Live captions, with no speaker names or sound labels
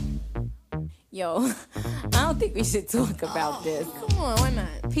Yo, I don't think we should talk about this. Come on, why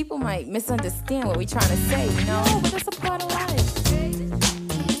not? People might misunderstand what we're trying to say, you know? No, but that's a part of life.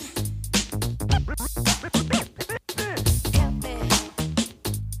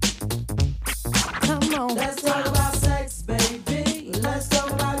 Come on. Let's talk about sex, baby. Let's talk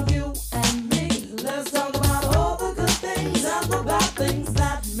about you and me. Let's talk about all the good things and the bad things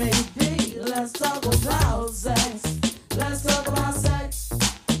that may be. Let's talk about sex. Let's talk about sex.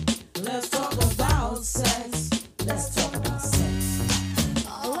 Let's talk about sex. Let's talk about sex.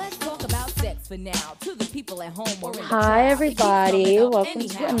 Let's talk about sex for now. To the people at home or in the Hi, crowd. everybody. Keep coming up Welcome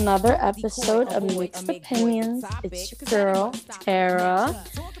to anyhow. another Don't episode decoy, of avoid, Mixed or make voice Opinions. the topic, It's your 'cause that girl, ain't gonna stop Tara.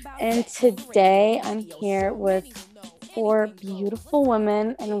 the talk about And sex on the today radio, I'm radio here show, with anything you know, four anything goes. beautiful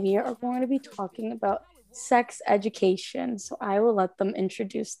women, and we are going to be talking about sex education. So I will let them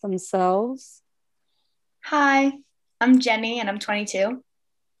introduce themselves. Hi, I'm Jenny and I'm 22.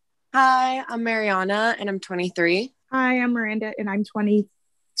 Hi, I'm Mariana and I'm 23. Hi, I'm Miranda and I'm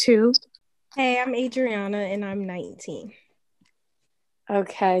 22. Hey, I'm Adriana and I'm 19.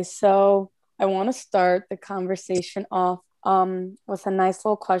 Okay, so I want to start the conversation off with a nice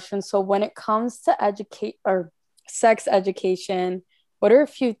little question. So when it comes to educate or sex education, what are a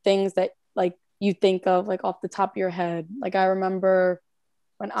few things that like you think of like off the top of your head? Like I remember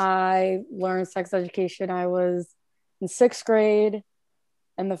when I learned sex education, I was in 6th grade,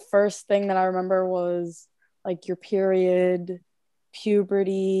 and the first thing that I remember was like your period,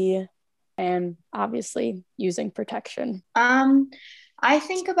 puberty, and obviously using protection. I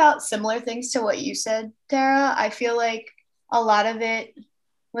think about similar things to what you said, Tara. I feel like a lot of it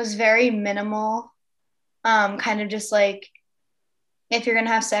was very minimal. Kind of just like if you're gonna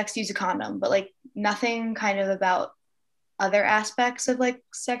have sex, use a condom, but like nothing kind of about other aspects of like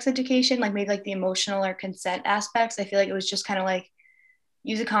sex education, like maybe like the emotional or consent aspects. I feel like it was just kind of like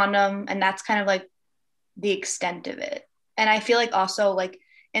use a condom, and that's kind of like the extent of it. And I feel like also like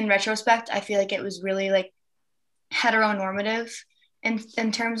in retrospect, I feel like it was really like heteronormative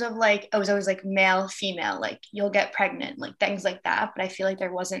in terms of like it was always like male, female, like you'll get pregnant, like things like that. But I feel like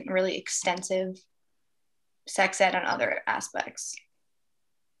there wasn't really extensive sex ed on other aspects.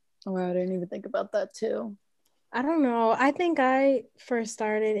 Oh, I didn't even think about that too. I don't know. I think I first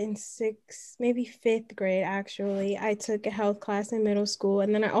started in 6th, maybe 5th grade, actually. I took a health class in middle school,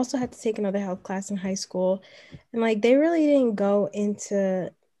 and then I also had to take another health class in high school. And like they really didn't go into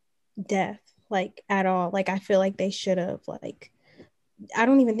depth like at all. Like I feel like they should have. Like I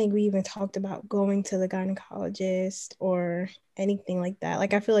don't even think we even talked about going to the gynecologist or anything like that.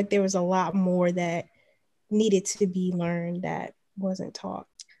 Like I feel like there was a lot more that needed to be learned that wasn't taught.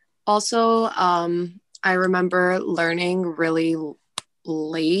 Also, I remember learning really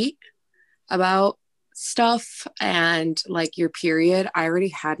late about stuff and like your period. I already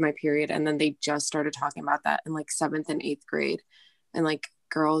had my period, and then they just started talking about that in like 7th and 8th grade. And like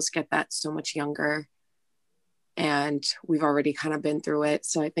girls get that so much younger, and we've already kind of been through it.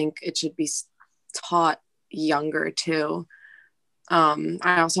 So I think it should be taught younger too.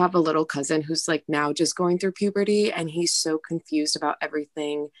 I also have a little cousin who's like now just going through puberty, and he's so confused about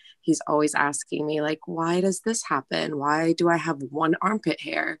everything. He's always asking me like, why does this happen? Why do I have one armpit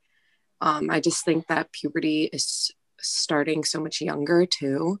hair? I just think that puberty is starting so much younger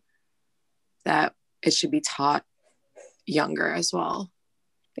too, that it should be taught younger as well.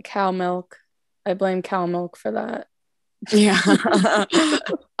 The cow milk. I blame cow milk for that. Yeah.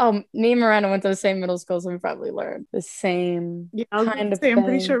 Me and Miranda went to the same middle school, so we probably learned the same Yeah, I was kind gonna of say, I'm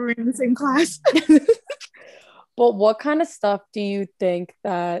pretty thing. sure we're in the same class. But what kind of stuff do you think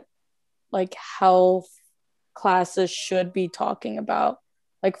that like health classes should be talking about?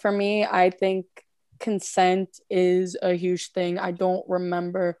 Like for me, I think consent is a huge thing. I don't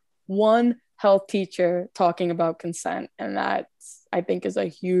remember one health teacher talking about consent, and that's I think is a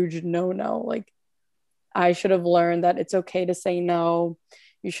huge no-no. Like I should have learned that it's okay to say no.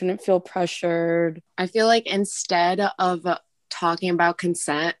 You shouldn't feel pressured. I feel like instead of talking about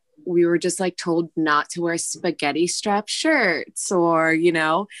consent, we were just like told not to wear spaghetti strap shirts, or, you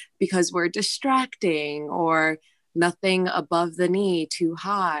know, because we're distracting, or nothing above the knee too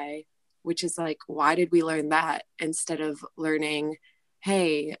high, which is like, why did we learn that instead of learning,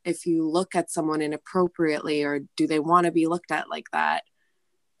 hey, if you look at someone inappropriately, or do they want to be looked at like that?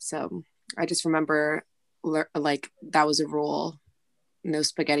 So I just remember like that was a rule. No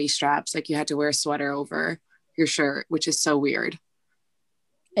spaghetti straps. Like you had to wear a sweater over your shirt, which is so weird.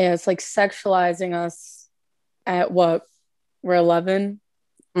 Yeah, it's like sexualizing us at what? We're 11.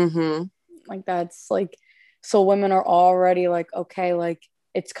 Mm-hmm. Like that's like, so women are already like, okay, like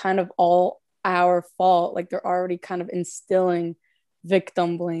it's kind of all our fault. Like they're already kind of instilling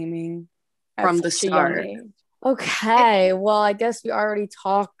victim blaming from the such a young start. age. Okay, well, I guess we already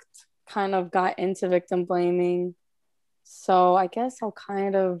got into victim blaming. So I guess I'll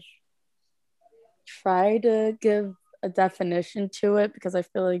kind of try to give a definition to it, because I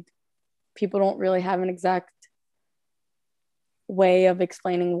feel like people don't really have an exact way of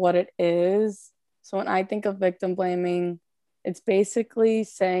explaining what it is. So when I think of victim blaming, it's basically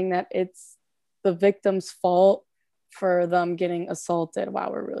saying that it's the victim's fault for them getting assaulted.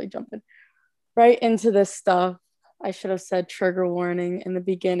 Wow, we're really jumping right into this stuff. I should have said trigger warning in the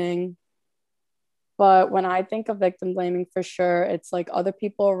beginning. But when I think of victim blaming, for sure, it's like other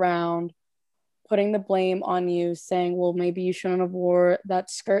people around putting the blame on you, saying, well, maybe you shouldn't have wore that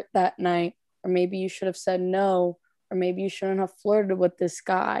skirt that night, or maybe you should have said no, or maybe you shouldn't have flirted with this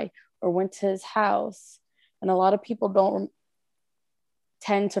guy or went to his house. And a lot of people don't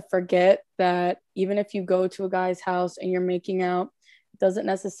tend to forget that even if you go to a guy's house and you're making out, it doesn't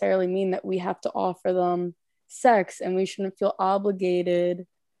necessarily mean that we have to offer them sex, and we shouldn't feel obligated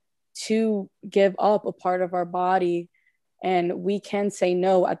to give up a part of our body. And we can say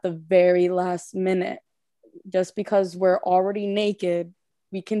no at the very last minute. Just because we're already naked,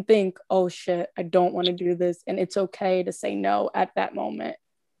 we can think, oh shit, I don't want to do this. And it's okay to say no at that moment.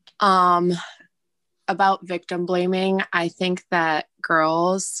 About victim blaming, I think that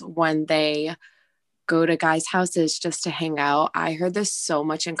girls, when they go to guys' houses just to hang out, I heard this so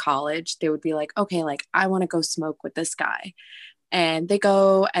much in college. They would be like, okay, like I want to go smoke with this guy. And they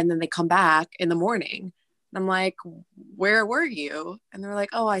go, and then they come back in the morning. I'm like, where were you? And they're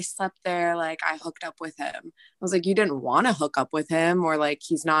like, oh, I slept there. Like, I hooked up with him. I was like, you didn't want to hook up with him, or like,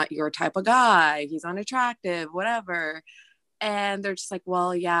 he's not your type of guy. He's unattractive, whatever. And they're just like,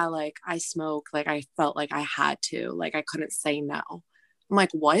 well, yeah, like I smoke. Like, I felt like I had to, like, I couldn't say no. I'm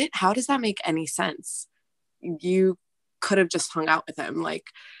like, what? How does that make any sense? You could have just hung out with him. Like,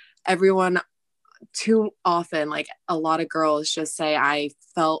 everyone too often, like a lot of girls just say, I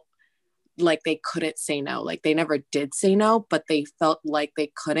felt like they couldn't say no. Like they never did say no, but they felt like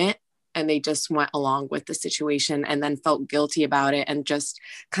they couldn't, and they just went along with the situation and then felt guilty about it, and just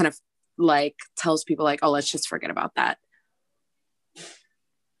kind of like tells people like, oh, let's just forget about that.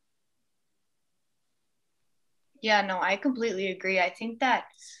 Yeah, no, I completely agree. I think that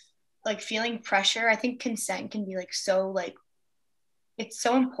like feeling pressure, I think consent can be like so like, it's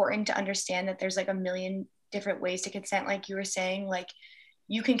so important to understand that there's like a million different ways to consent. Like you were saying, like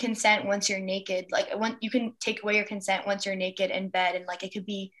you can consent once you're naked. Like when you can take away your consent once you're naked in bed, and like it could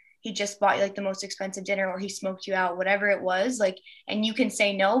be he just bought you like the most expensive dinner, or he smoked you out, whatever it was, like, and you can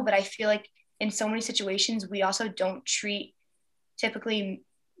say no. But I feel like in so many situations we also don't treat typically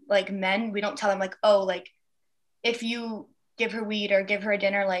like men, we don't tell them like, oh, like if you give her weed or give her a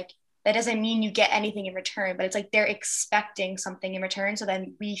dinner, like that doesn't mean you get anything in return, but it's like they're expecting something in return. So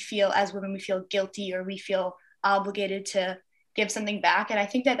then we feel, as women, we feel guilty, or we feel obligated to give something back. And I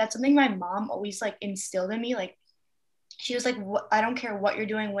think that that's something my mom always like instilled in me. Like she was like, I don't care what you're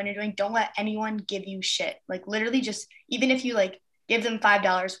doing, when you're doing, don't let anyone give you shit. Like literally just, even if you like give them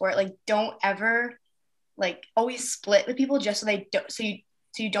 $5 for it, like don't ever like always split with people just so they don't, so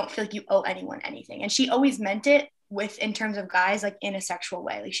you don't feel like you owe anyone anything. And she always meant it with, in terms of guys, like in a sexual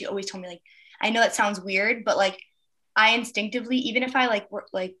way. Like she always told me like, I know that sounds weird, but like I instinctively, even if I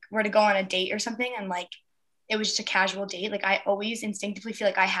were to go on a date or something, and like it was just a casual date, like I always instinctively feel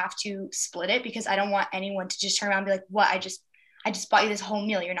like I have to split it, because I don't want anyone to just turn around and be like, what, I just bought you this whole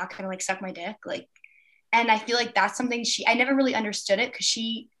meal, you're not gonna like suck my dick, like. And I feel like that's something I never really understood it, because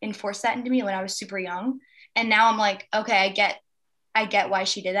she enforced that into me when I was super young. And now I'm like, okay, I get why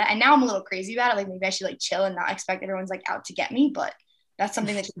she did that. And now I'm a little crazy about it. Like maybe I should like chill and not expect everyone's like out to get me, but that's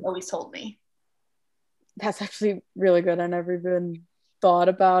something that she always told me. That's actually really good. I never even thought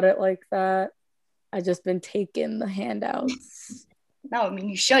about it like that. I just been taking the handouts. No, I mean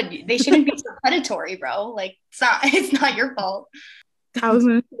you should. They shouldn't be so predatory, bro. Like it's not your fault. I was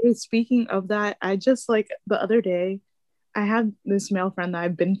gonna say, speaking of that, I just like the other day, I had this male friend that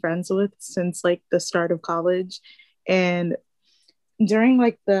I've been friends with since like the start of college. And during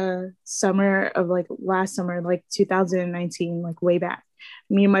like the summer of like last summer, like 2019, like way back,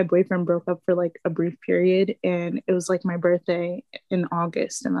 me and my boyfriend broke up for like a brief period, and it was like my birthday in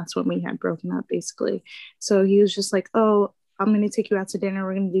August, and that's when we had broken up basically. So he was just like, oh, I'm going to take you out to dinner,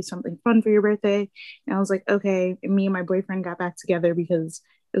 we're going to do something fun for your birthday. And I was like, okay. And me and my boyfriend got back together because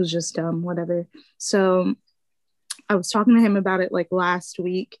it was just whatever. So I was talking to him about it like last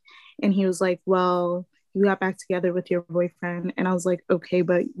week, and he was like, well, you got back together with your boyfriend. And I was like, okay,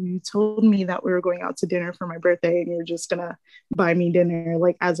 but you told me that we were going out to dinner for my birthday, and you're just gonna buy me dinner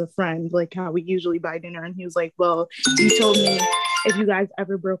like as a friend, like how we usually buy dinner. And he was like, well, you told me if you guys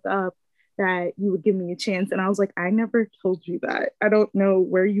ever broke up that you would give me a chance. And I was like, I never told you that. I don't know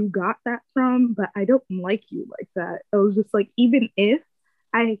where you got that from, but I don't like you like that. I was just like, even if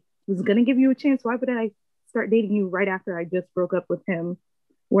I was going to give you a chance, why would I start dating you right after I just broke up with him?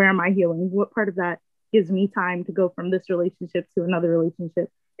 Where am I healing? What part of that gives me time to go from this relationship to another relationship?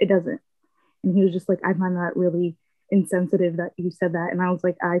 It doesn't. And he was just like, I find that really insensitive that you said that. And I was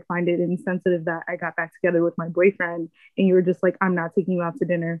like, I find it insensitive that I got back together with my boyfriend and you were just like, I'm not taking you out to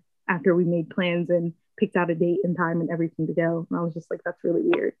dinner after we made plans and picked out a date and time and everything to go. And I was just like, that's really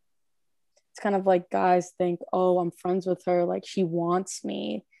weird. It's kind of like guys think, oh, I'm friends with her, like she wants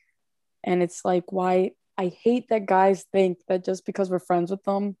me. And it's like, why? I hate that guys think that just because we're friends with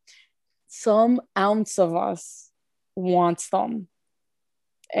them, some ounce of us wants them.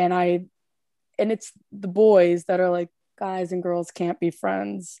 And it's the boys that are like, guys and girls can't be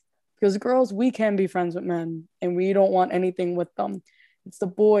friends. Because girls, we can be friends with men and we don't want anything with them. It's the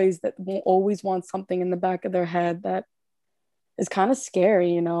boys that will always want something in the back of their head that is kind of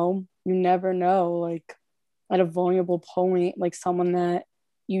scary, you know? You never know, like at a vulnerable point, like someone that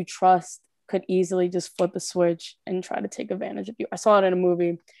you trust could easily just flip a switch and try to take advantage of you. I saw it in a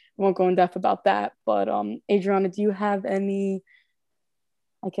movie. I won't go in depth about that. But Adriana, do you have any,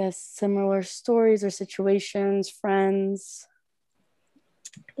 I guess, similar stories or situations, friends?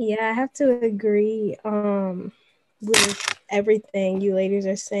 Yeah, I have to agree with everything you ladies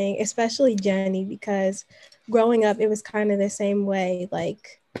are saying, especially Jenny, because growing up, it was kind of the same way.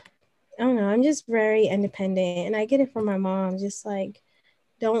 Like, I don't know, I'm just very independent and I get it from my mom. Just like,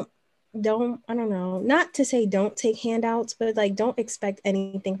 don't, I don't know, not to say don't take handouts, but like, don't expect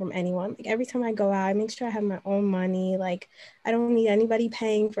anything from anyone. Like, every time I go out, I make sure I have my own money. Like, I don't need anybody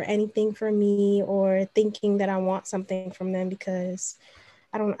paying for anything for me or thinking that I want something from them, because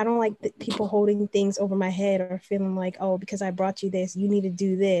I don't like people holding things over my head or feeling like, oh, because I brought you this, you need to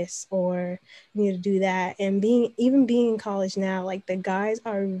do this or you need to do that. And being in college now, like the guys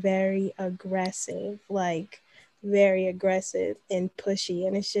are very aggressive, like very aggressive and pushy.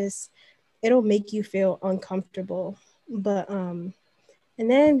 And it's just, it'll make you feel uncomfortable. But and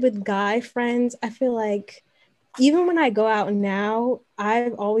then with guy friends, I feel like even when I go out now,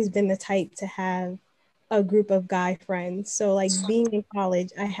 I've always been the type to have a group of guy friends. So like being in college,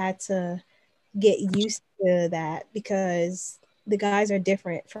 I had to get used to that because the guys are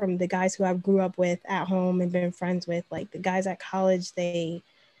different from the guys who I grew up with at home and been friends with. Like the guys at college, they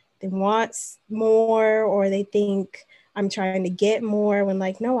want more, or they think I'm trying to get more, when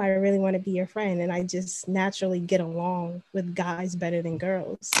like, no, I really want to be your friend. And I just naturally get along with guys better than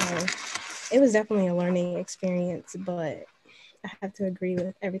girls. So it was definitely a learning experience, but I have to agree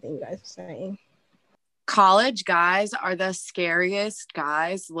with everything you guys are saying. College guys are the scariest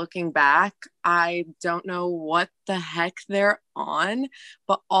guys looking back. I don't know what the heck they're on,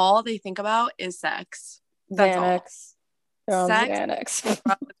 but all they think about is sex. That's Xanax. They're all. on Sex,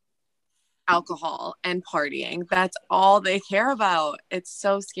 Xanax. alcohol, and partying. That's all they care about. It's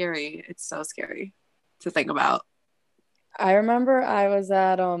so scary. It's so scary to think about. I remember I was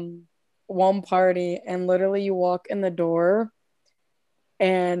at one party and literally you walk in the door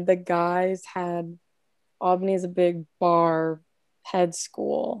and the guys had, Albany is a big bar head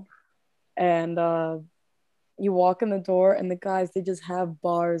school, and you walk in the door and the guys, they just have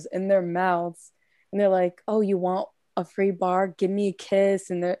bars in their mouths and they're like, oh, you want a free bar, give me a kiss.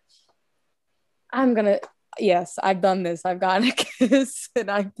 And yes, I've done this, I've gotten a kiss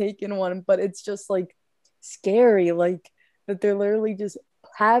and I've taken one, but it's just like scary, like that they're literally just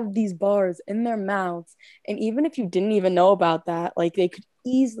have these bars in their mouths. And even if you didn't even know about that, like they could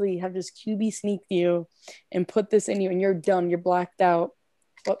easily have just QB sneaked you and put this in you and you're done, you're blacked out.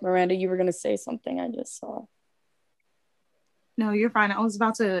 But Miranda, you were going to say something, I just saw. No, you're fine. I was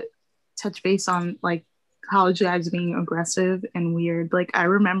about to touch base on like college guys being aggressive and weird. Like I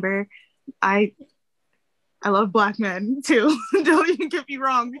remember I love black men too. Don't even get me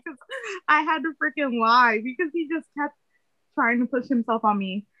wrong, because I had to freaking lie because he just kept trying to push himself on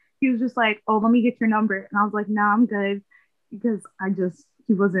me. He was just like, oh, let me get your number. And I was like, no, I'm good, because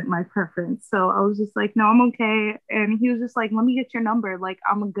he wasn't my preference. So I was just like, no, I'm okay. And he was just like, let me get your number. Like,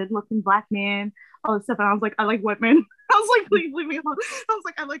 I'm a good looking black man, all this stuff. And I was like, I like white men. I was like, please leave me alone. I was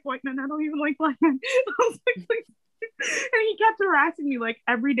like, I like white men. I don't even like black men. I was like, please. And he kept harassing me. Like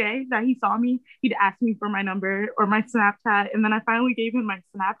every day that he saw me, he'd ask me for my number or my Snapchat. And then I finally gave him my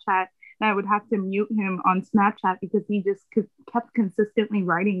Snapchat, and I would have to mute him on Snapchat because he just kept consistently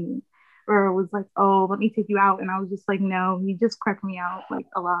writing me, or was like, oh, let me take you out. And I was just like, no, he just cracked me out like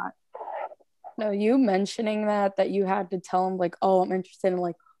a lot. No, you mentioning that you had to tell him like, oh, I'm interested in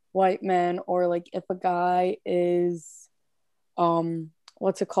like white men, or like if a guy is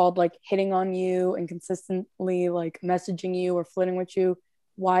what's it called, like hitting on you and consistently like messaging you or flirting with you,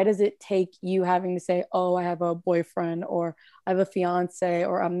 why does it take you having to say, oh, I have a boyfriend or I have a fiance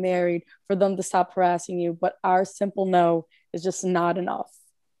or I'm married for them to stop harassing you? But our simple no is just not enough.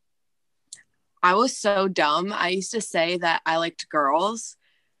 I was so dumb. I used to say that I liked girls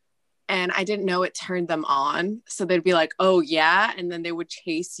and I didn't know it turned them on. So they'd be like, oh, yeah. And then they would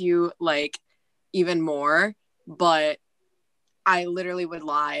chase you like even more. But I literally would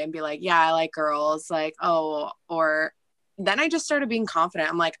lie and be like, yeah, I like girls. Like, oh, or then I just started being confident.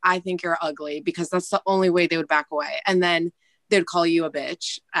 I'm like, I think you're ugly, because that's the only way they would back away. And then they'd call you a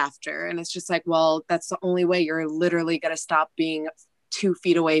bitch after. And it's just like, well, that's the only way you're literally going to stop being 2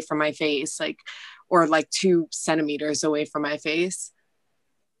 feet away from my face, like, or like 2 centimeters away from my face.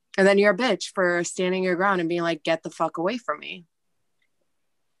 And then you're a bitch for standing your ground and being like, get the fuck away from me.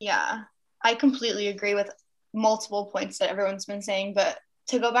 Yeah, I completely agree with multiple points that everyone's been saying. But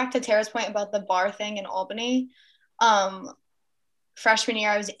to go back to Tara's point about the bar thing in Albany, freshman year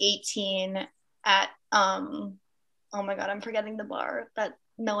I was 18 at oh my god, I'm forgetting the bar that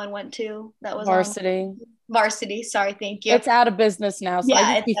no one went to. That was Varsity. Varsity. Sorry, thank you. It's out of business now, so Yeah,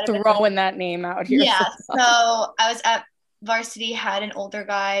 I just be throwing that name out here. Yeah, so I was at Varsity, had an older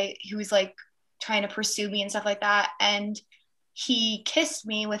guy who was like trying to pursue me and stuff like that, and he kissed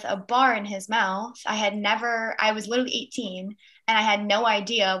me with a bar in his mouth. I was literally 18 and I had no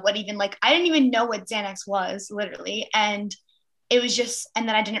idea what even, like, I didn't even know what Xanax was, literally. And it was just, and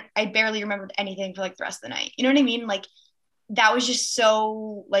then I barely remembered anything for like the rest of the night. You know what I mean? Like, that was just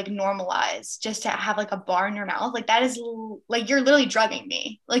so like normalized, just to have like a bar in your mouth. Like, that is like, you're literally drugging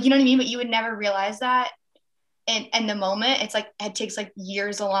me. Like, you know what I mean? But you would never realize that in the moment. It's like, it takes like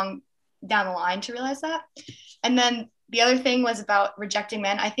years along down the line to realize that. And then the other thing was about rejecting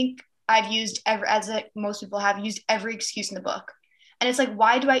men. I think I've used most people have used every excuse in the book. And it's like,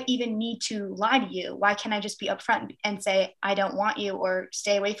 why do I even need to lie to you? Why can't I just be upfront and say, I don't want you or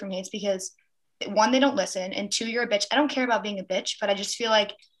stay away from me? It's because, one, they don't listen, and 2, you're a bitch. I don't care about being a bitch, but I just feel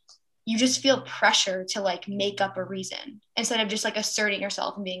like you just feel pressure to like make up a reason instead of just like asserting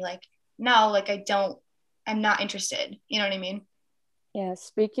yourself and being like, no, like I'm not interested. You know what I mean? Yeah,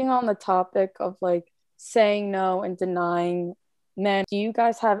 speaking on the topic of like saying no and denying men, do you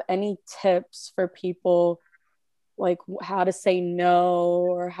guys have any tips for people, like how to say no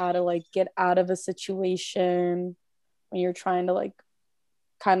or how to like get out of a situation when you're trying to like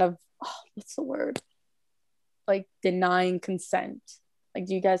kind of, what's the word? Like denying consent? Like,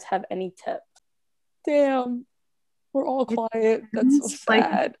 do you guys have any tips? Damn, we're all quiet. That's so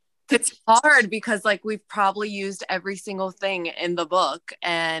sad. It's hard because like we've probably used every single thing in the book,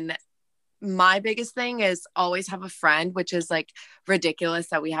 and my biggest thing is always have a friend, which is like ridiculous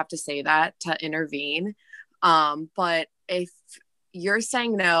that we have to say that to intervene. But if you're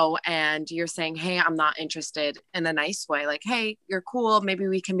saying no and you're saying, hey, I'm not interested, in a nice way, like, hey, you're cool, maybe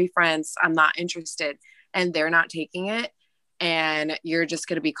we can be friends, I'm not interested, and they're not taking it, and you're just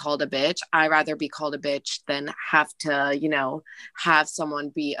going to be called a bitch. I'd rather be called a bitch than have to, have someone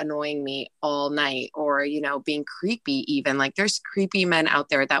be annoying me all night or, being creepy even. Like, there's creepy men out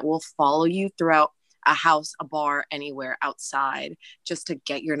there that will follow you throughout a house, a bar, anywhere outside just to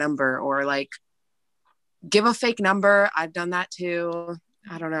get your number or like give a fake number. I've done that too.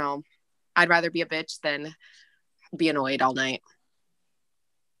 I don't know. I'd rather be a bitch than be annoyed all night.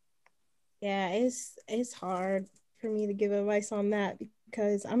 Yeah, it's hard for me to give advice on that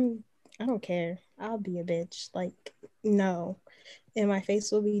because I don't care. I'll be a bitch. Like, no. And my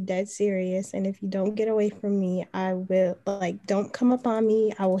face will be dead serious. And if you don't get away from me, I will, like, don't come up on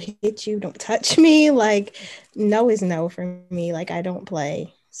me. I will hit you. Don't touch me. Like, no is no for me. Like, I don't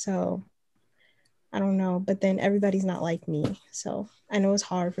play. So I don't know. But then everybody's not like me. So I know it's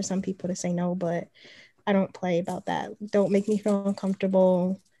hard for some people to say no, but I don't play about that. Don't make me feel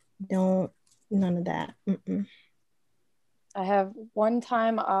uncomfortable. None of that. Mm-mm. I have one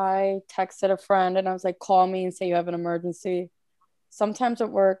time I texted a friend and I was like, call me and say you have an emergency. Sometimes it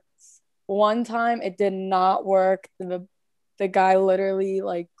works. One time it did not work. The guy literally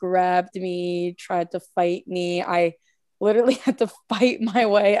like grabbed me, tried to fight me. I literally had to fight my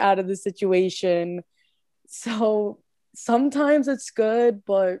way out of the situation. So sometimes it's good,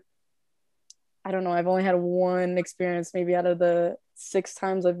 but I don't know. I've only had one experience maybe out of the 6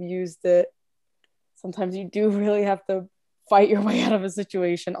 times I've used it. Sometimes you do really have to fight your way out of a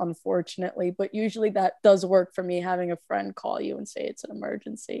situation, unfortunately, but usually that does work for me, having a friend call you and say it's an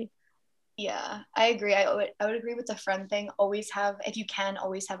emergency. Yeah, I agree. I would agree with the friend thing. If you can,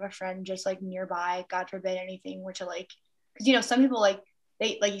 always have a friend just like nearby, God forbid anything were to like, because some people like,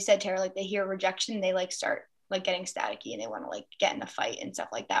 they, like you said, Tara, like they hear rejection, they like start like getting staticky and they want to like get in a fight and stuff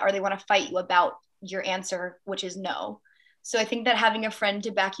like that, or they want to fight you about your answer, which is no. So I think that having a friend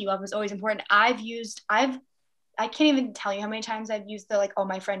to back you up is always important. I can't even tell you how many times I've used the like, oh,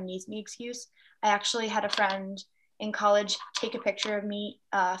 my friend needs me excuse. I actually had a friend in college take a picture of me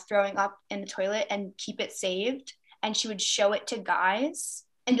throwing up in the toilet and keep it saved. And she would show it to guys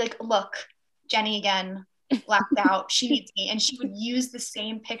and be like, look, Jenny again, blacked out. She needs me. And she would use the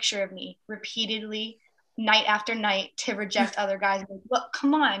same picture of me repeatedly night after night to reject other guys. Like, look,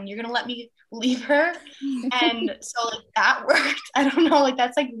 come on, you're going to let me leave her? And so like that worked. I don't know, like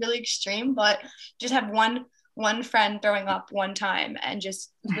that's like really extreme, but just have one friend throwing up one time and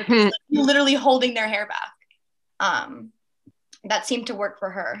just literally holding their hair back. That seemed to work for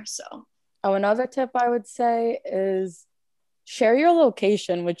her. So another tip I would say is share your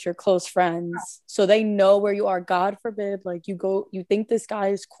location with your close friends so they know where you are. God forbid, like you think this guy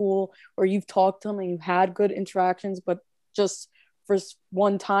is cool, or you've talked to him and you've had good interactions, but just for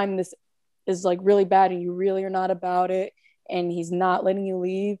one time this is like really bad and you really are not about it and he's not letting you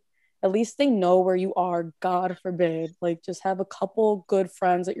leave. At least they know where you are. God forbid, like just have a couple good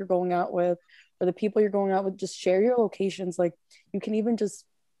friends that you're going out with, or the people you're going out with, just share your locations. Like you can even just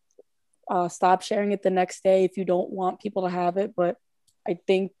stop sharing it the next day if you don't want people to have it. But I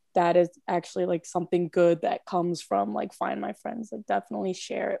think that is actually like something good that comes from like Find My Friends. Like definitely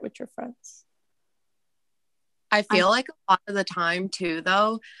share it with your friends. I feel like a lot of the time too,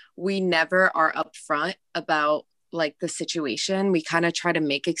 though, we never are upfront about like the situation. We kind of try to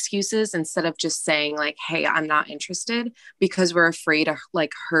make excuses instead of just saying like, hey, I'm not interested, because we're afraid to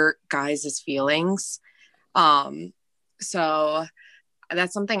like hurt guys' feelings. So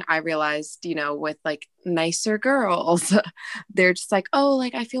that's something I realized, you know, with like nicer girls. They're just like, oh,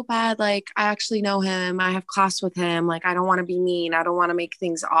 like I feel bad, like I actually know him, I have class with him, like I don't want to be mean, I don't want to make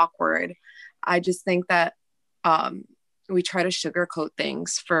things awkward. I just think that we try to sugarcoat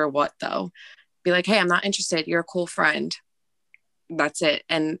things. For what though? Be like, hey, I'm not interested, you're a cool friend, that's it.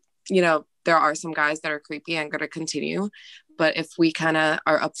 And you know, there are some guys that are creepy and going to continue, but if we kind of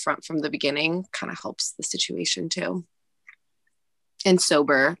are upfront from the beginning, kind of helps the situation too. And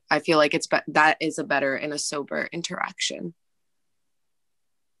sober, I feel like that is a better in a sober interaction.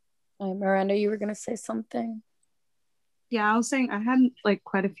 Miranda, you were gonna say something? Yeah, I was saying I had like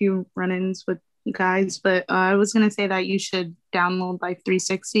quite a few run-ins with guys, but I was gonna say that you should download like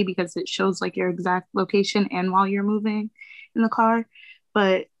 360 because it shows like your exact location and while you're moving in the car.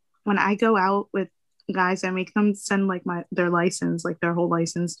 But when I go out with guys, I make them send like their license, like their whole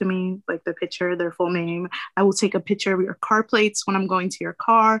license to me, like the picture, their full name. I will take a picture of your car plates when I'm going to your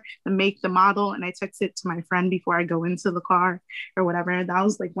car, the make, the model, and I text it to my friend before I go into the car or whatever. That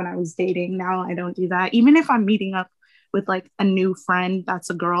was like when I was dating. Now I don't do that. Even if I'm meeting up with like a new friend that's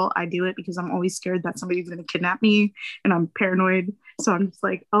a girl, I do it because I'm always scared that somebody's going to kidnap me and I'm paranoid. So I'm just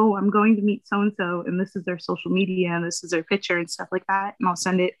like, oh, I'm going to meet so-and-so and this is their social media and this is their picture and stuff like that. And I'll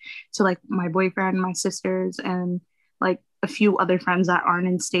send it to like my boyfriend, my sisters, and like a few other friends that aren't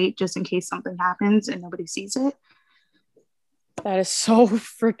in state, just in case something happens and nobody sees it. That is so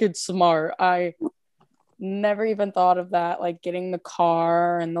freaking smart. I never even thought of that, like getting the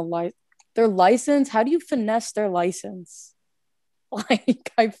car and their license. How do you finesse their license?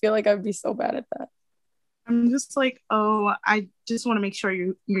 Like, I feel like I'd be so bad at that. I'm just like, oh, I just want to make sure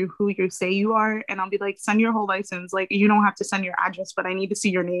you who you say you are. And I'll be like, send your whole license. Like, you don't have to send your address, but I need to see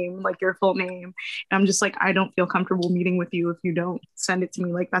your name, like your full name. And I'm just like, I don't feel comfortable meeting with you if you don't send it to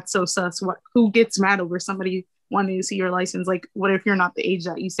me. Like, that's so sus. Who gets mad over somebody wanting to see your license? Like, what if you're not the age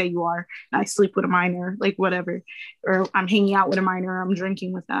that you say you are and I sleep with a minor, like whatever, or I'm hanging out with a minor, or I'm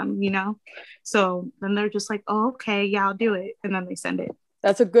drinking with them, you know? So then they're just like, oh, okay, yeah, I'll do it. And then they send it.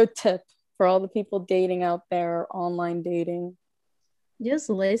 That's a good tip for all the people dating out there, online dating. Just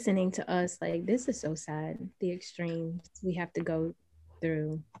listening to us, like, this is so sad, the extremes we have to go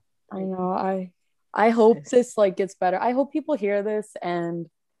through. I know. I hope this like gets better. I hope people hear this and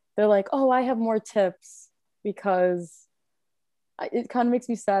they're like, oh, I have more tips, because it kind of makes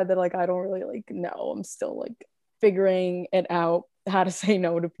me sad that like I don't really like know. I'm still like figuring it out, how to say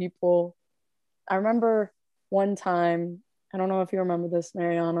no to people. I remember one time, I don't know if you remember this,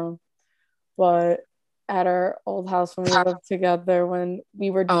 Mariana, but at our old house when we lived together, when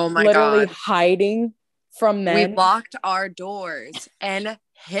we were literally hiding from men. We locked our doors and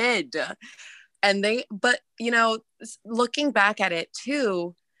hid. But you know, looking back at it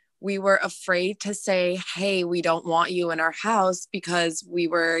too, we were afraid to say, hey, we don't want you in our house, because we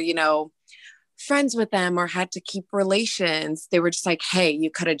were, you know, friends with them or had to keep relations. They were just like, hey,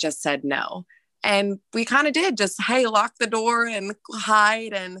 you could have just said no. And we kind of did just, hey, lock the door and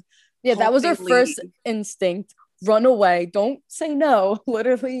hide. And Yeah, that was our Hopefully first instinct. Run away. Don't say no.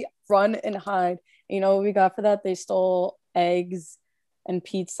 Literally run and hide. You know what we got for that? They stole eggs and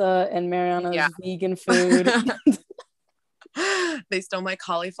pizza and Mariana's Yeah. vegan food. They stole my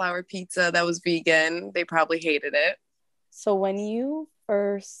cauliflower pizza that was vegan. They probably hated it. So when you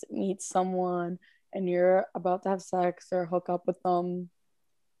first meet someone and you're about to have sex or hook up with them,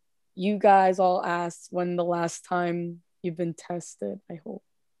 you guys all asked when the last time you've been tested, I hope.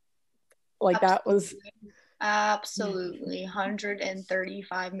 Like that was Absolutely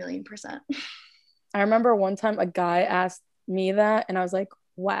 135 million %. I remember one time a guy asked me that and I was like,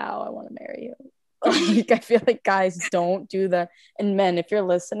 wow, I want to marry you. Like I feel like guys don't do that. And men, if you're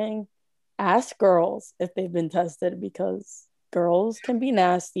listening, ask girls if they've been tested because girls can be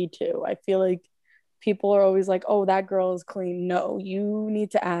nasty too. I feel like people are always like, oh, that girl is clean. No, you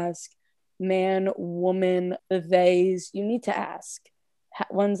need to ask. Man, woman, theys, you need to ask.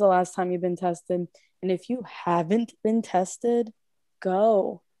 When's the last time you've been tested? And if you haven't been tested,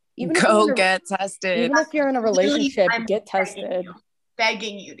 go. Go get tested. Even if you're in a relationship, I'm get tested.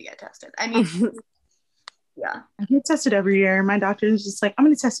 Begging you to get tested. I mean, yeah. I get tested every year. My doctor is just like, I'm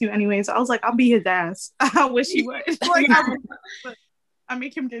going to test you anyways. I was like, I'll be his ass. I wish he would. Like, I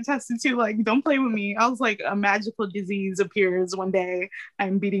make him get tested too. Like, don't play with me. I was like, a magical disease appears one day.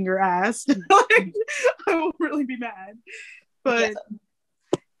 I'm beating your ass. Like, I will really be mad. But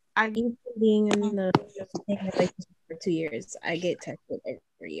I'm being in the relationship for 2 years. I get tested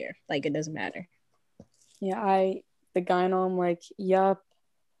every year. Like, it doesn't matter. Yeah, the gyno, I'm like, yup,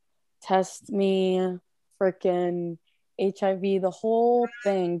 test me, freaking HIV, the whole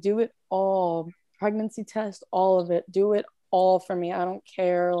thing, do it all, pregnancy test, all of it, do it all for me. I don't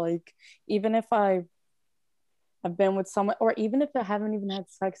care. Like, even if I've been with someone, or even if I haven't even had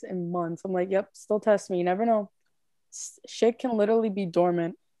sex in months, I'm like, yep, still test me. You never know. Shit can literally be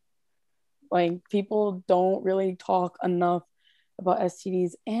dormant. Like, people don't really talk enough about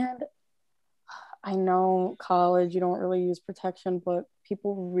STDs. And I know college, you don't really use protection, but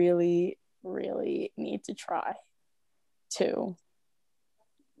people really, really need to try too.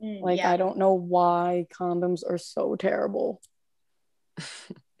 Like, I don't know why condoms are so terrible.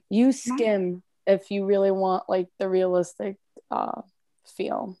 You skim if you really want like the realistic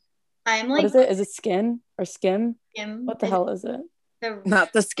feel. I'm like, what is it? Is it skin or skim? Skim. What the hell is it?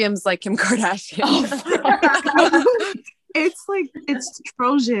 Not the Skims like Kim Kardashian. It's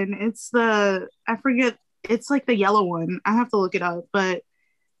Trojan. It's the, I forget, it's like the yellow one. I have to look it up, but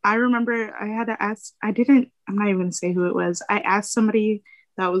I remember I had to ask, I'm not even gonna say who it was. I asked somebody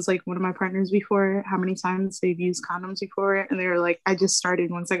that was like one of my partners before how many times they've used condoms before, and they were like, I just started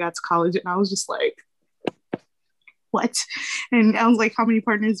once I got to college. And I was just like, what? And I was like, how many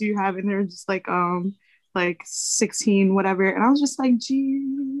partners do you have? And they were just like 16, whatever. And I was just like,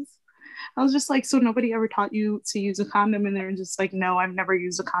 geez. I was just like, so nobody ever taught you to use a condom? And they're just like, no, I've never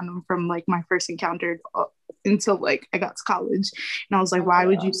used a condom from like my first encounter until like I got to college. And I was like, why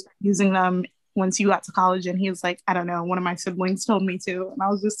would you start using them once you got to college? And he was like, I don't know, one of my siblings told me to. And I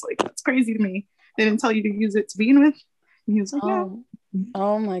was just like, that's crazy to me. They didn't tell you to use it to begin with. And he was like, yeah.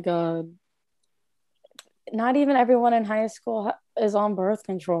 Oh my God. Not even everyone in high school is on birth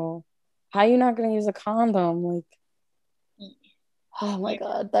control. How are you not going to use a condom? Like, oh my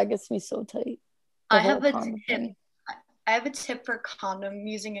God, that gets me so tight. I have a tip for condom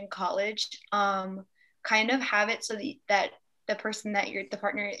using in college. Kind of have it so that the person that the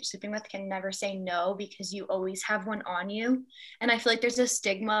partner you're sleeping with can never say no, because you always have one on you. And I feel like there's a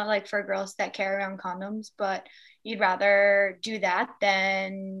stigma like for girls that carry around condoms, but you'd rather do that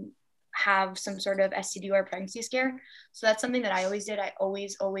than have some sort of STD or pregnancy scare. So that's something that I always did. I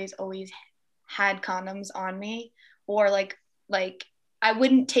always had condoms on me, or like I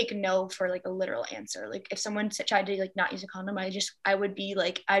wouldn't take no for like a literal answer. Like if someone tried to like not use a condom, I would be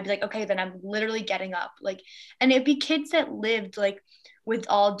like, I'd be like, okay, then I'm literally getting up. Like, and it'd be kids that lived like with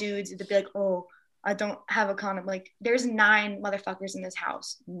all dudes. It'd be like, oh, I don't have a condom. Like there's 9 motherfuckers in this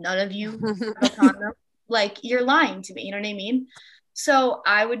house. None of you have a condom. Like you're lying to me. You know what I mean? So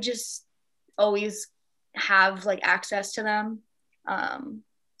I would just always have like access to them.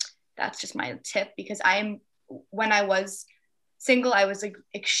 That's just my tip, because when I was single, I was like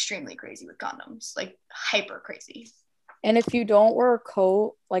extremely crazy with condoms, like hyper crazy. And if you don't wear a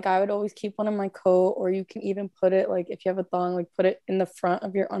coat, like I would always keep one in my coat, or you can even put it, like if you have a thong, like put it in the front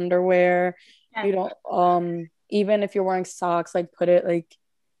of your underwear. Yeah. You don't even if you're wearing socks, like put it like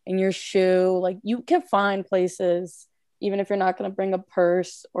in your shoe. Like you can find places, even if you're not going to bring a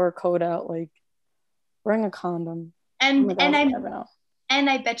purse or a coat out, like bring a condom. And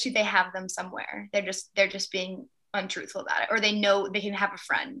I bet you they have them somewhere. They're just being untruthful about it, or they know they can have a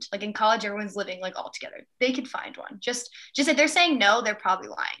friend. Like in college, everyone's living like all together. They could find one. Just if they're saying no, they're probably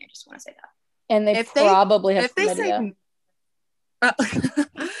lying. I just want to say that. And they probably have chlamydia.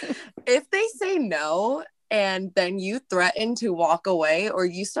 If they say no and then you threaten to walk away or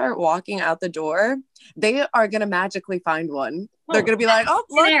you start walking out the door, they are going to magically find one. They're going to be like, oh,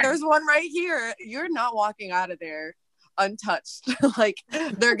 look, there's one right here. You're not walking out of there untouched. Like,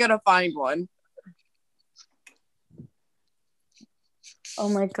 they're going to find one. Oh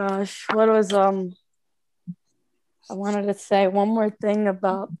my gosh. What was, I wanted to say one more thing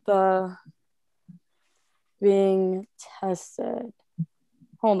about the being tested.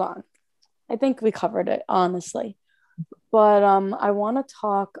 Hold on. I think we covered it, honestly. But I want to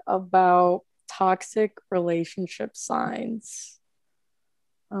talk about toxic relationship signs.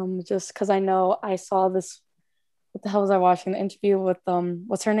 Just because I know I saw this. What the hell was I watching? The interview with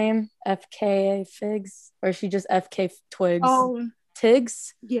what's her name? FK Figs, or is she just FK Twigs? Oh,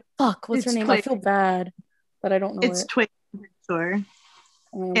 Tigs. Yeah. Fuck. What's her name? Twig. I feel bad, but I don't know It's it. Twig, sure.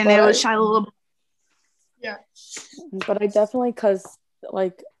 And But it was Shia LaBeouf. Yeah. But I definitely, because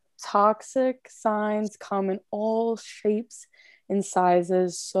like toxic signs come in all shapes and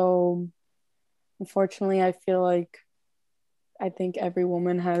sizes. So unfortunately, I feel like I think every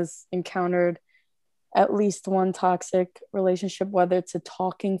woman has encountered at least one toxic relationship, whether it's a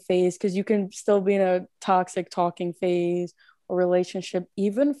talking phase, because you can still be in a toxic talking phase or relationship,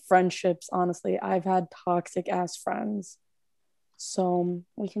 even friendships. Honestly, I've had toxic ass friends. So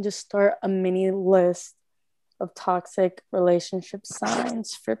we can just start a mini list of toxic relationship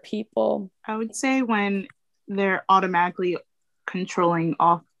signs for people. I would say when they're automatically controlling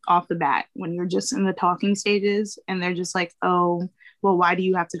off the bat, when you're just in the talking stages and they're just like, oh, well, why do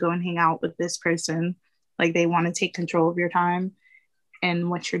you have to go and hang out with this person? Like they want to take control of your time and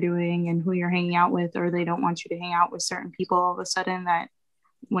what you're doing and who you're hanging out with, or they don't want you to hang out with certain people all of a sudden that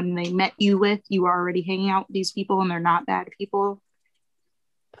when they met you with, you were already hanging out with these people and they're not bad people.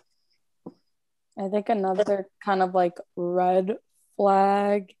 I think another kind of like red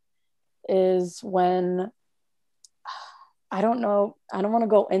flag is when, I don't know, I don't want to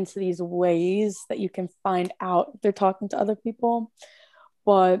go into these ways that you can find out if they're talking to other people,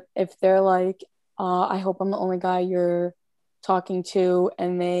 but if they're like, I hope I'm the only guy you're talking to,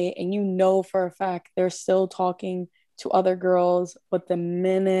 and you know for a fact they're still talking to other girls, but the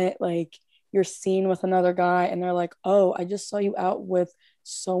minute like you're seen with another guy and they're like, oh, I just saw you out with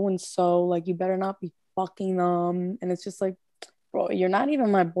so and so, like you better not be fucking them. And it's just like, bro, you're not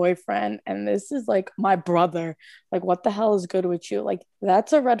even my boyfriend and this is like my brother. Like what the hell is good with you? Like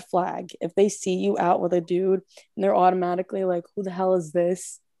that's a red flag. If they see you out with a dude and they're automatically like, who the hell is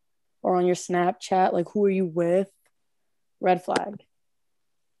this? Or on your Snapchat, like who are you with? Red flag.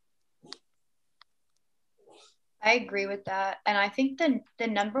 I agree with that. And I think the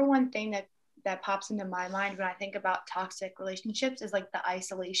number one thing that pops into my mind when I think about toxic relationships is like the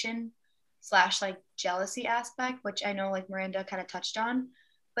isolation / like jealousy aspect, which I know like Miranda kind of touched on,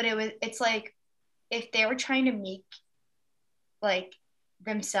 but it's like if they were trying to make like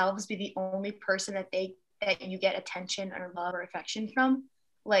themselves be the only person that you get attention or love or affection from,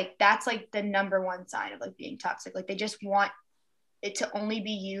 like that's like the number one sign of like being toxic. Like they just want it to only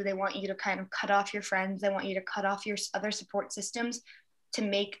be you. They want you to kind of cut off your friends. They want you to cut off your other support systems to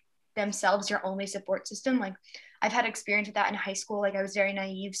make themselves your only support system. Like I've had experience with that in high school. Like I was very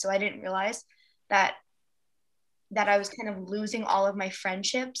naive, so I didn't realize that I was kind of losing all of my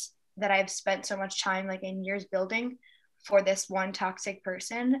friendships that I've spent so much time like in years building for this one toxic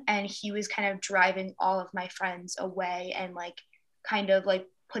person. And he was kind of driving all of my friends away and like kind of like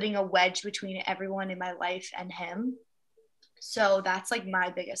putting a wedge between everyone in my life and him. So that's like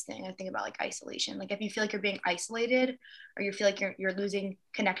my biggest thing. I think about like isolation. Like if you feel like you're being isolated or you feel like you're losing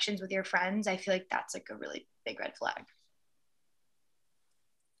connections with your friends, I feel like that's like a really big red flag.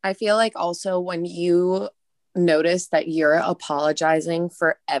 I feel like also when you notice that you're apologizing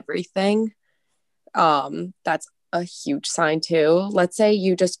for everything, that's a huge sign too. Let's say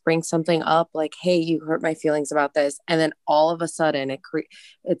you just bring something up like, hey, you hurt my feelings about this, and then all of a sudden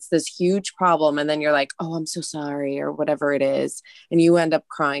it's this huge problem, and then you're like, oh, I'm so sorry, or whatever it is, and you end up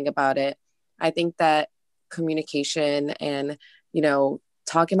crying about it. I think that communication and, you know,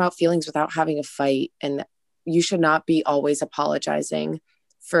 talking about feelings without having a fight, and you should not be always apologizing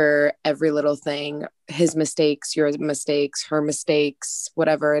for every little thing, his mistakes, your mistakes, her mistakes,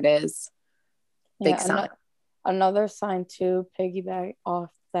 whatever it is. Big sign. Another sign to piggyback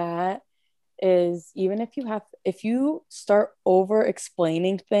off that is even if you start over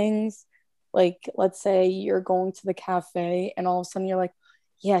explaining things, like let's say you're going to the cafe and all of a sudden you're like,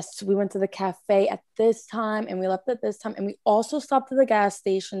 yes, we went to the cafe at this time and we left at this time. And we also stopped at the gas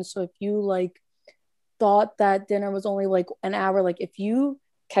station. So if you like thought that dinner was only like an hour, like if you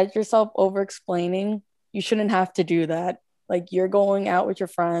catch yourself over explaining, you shouldn't have to do that. Like you're going out with your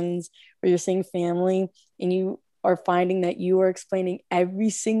friends or you're seeing family and you are finding that you are explaining every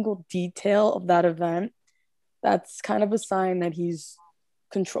single detail of that event. That's kind of a sign that he's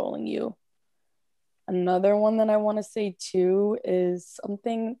controlling you. Another one that I want to say too is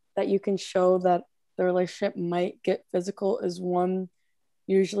something that you can show that the relationship might get physical is one,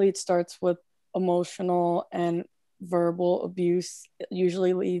 usually it starts with emotional and verbal abuse. It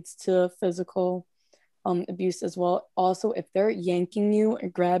usually leads to physical abuse as well. Also, if they're yanking you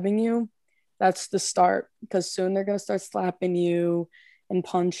and grabbing you, that's the start because soon they're going to start slapping you and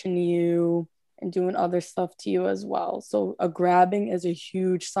punching you and doing other stuff to you as well. So a grabbing is a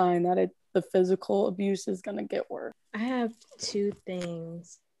huge sign that the physical abuse is going to get worse. I have two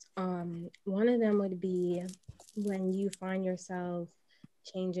things. One of them would be when you find yourself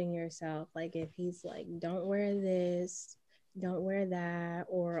changing yourself. Like if he's like, don't wear this, don't wear that,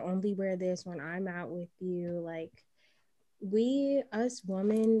 or only wear this when I'm out with you. Like us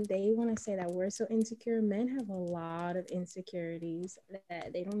women, they want to say that we're so insecure. Men have a lot of insecurities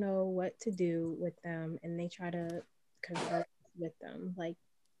that they don't know what to do with them, and they try to converse with them. Like,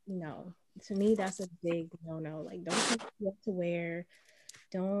 no, to me, that's a big no. Like, don't tell me what to wear.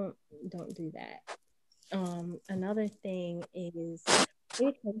 Don't do that. Another thing is pay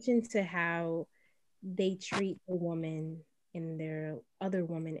attention to how they treat a woman in their other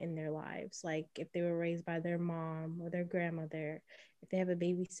woman in their lives. Like if they were raised by their mom or their grandmother, if they have a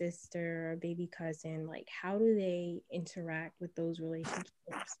baby sister or a baby cousin, like how do they interact with those relationships?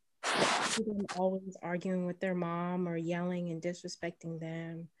 Them always arguing with their mom or yelling and disrespecting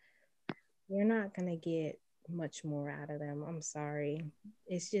them, you're not gonna get much more out of them. I'm sorry.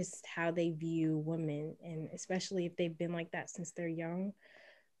 It's just how they view women, and especially if they've been like that since they're young,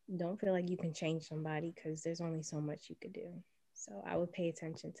 don't feel like you can change somebody because there's only so much you could do. So I would pay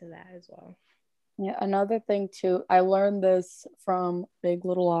attention to that as well. Yeah, another thing too, I learned this from Big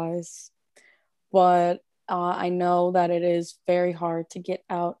Little Lies, but I know that it is very hard to get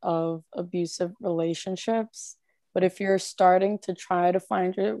out of abusive relationships. But if you're starting to try to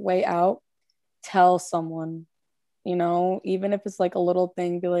find your way out, tell someone, even if it's like a little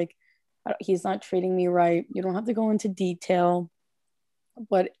thing, be like, he's not treating me right. You don't have to go into detail,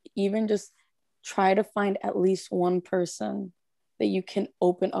 but even just try to find at least one person that you can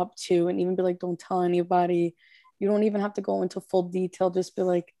open up to and even be like, don't tell anybody. You don't even have to go into full detail. Just be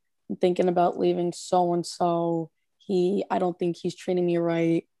like, I'm thinking about leaving so and so. I don't think he's treating me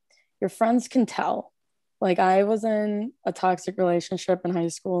right. Your friends can tell. Like I was in a toxic relationship in high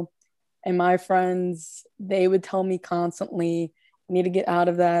school, and my friends, they would tell me constantly, you need to get out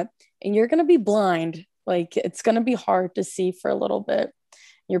of that. And you're gonna be blind. Like it's gonna be hard to see for a little bit.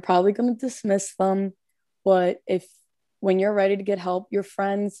 You're probably gonna dismiss them, but when you're ready to get help, your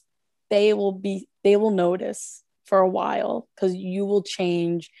friends, they will notice for a while because you will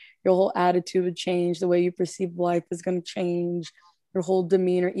change. Your whole attitude would change. The way you perceive life is going to change. Your whole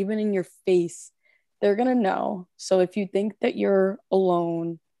demeanor, even in your face, they're going to know. So if you think that you're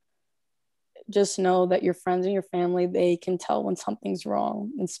alone, just know that your friends and your family, they can tell when something's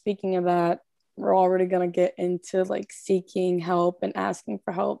wrong. And speaking of that, we're already going to get into like seeking help and asking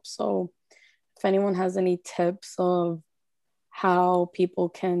for help. So if anyone has any tips of how people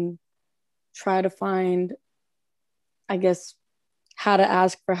can try to find, I guess, how to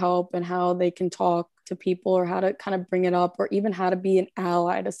ask for help and how they can talk to people or how to kind of bring it up or even how to be an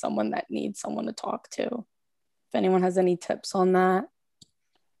ally to someone that needs someone to talk to. If anyone has any tips on that.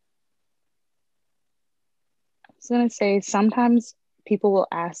 I was going to say, sometimes people will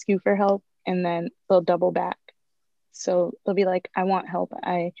ask you for help and then they'll double back. So they'll be like, I want help.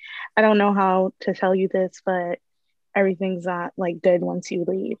 I don't know how to tell you this, but everything's not like good once you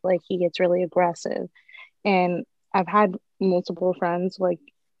leave. Like he gets really aggressive. And I've had multiple friends like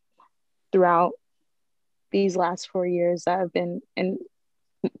throughout these last 4 years that have been in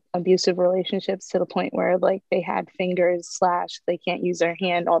abusive relationships to the point where like they had fingers slashed, they can't use their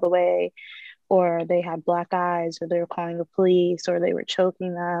hand all the way, or they had black eyes, or they were calling the police, or they were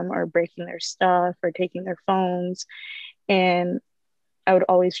choking them or breaking their stuff or taking their phones. And I would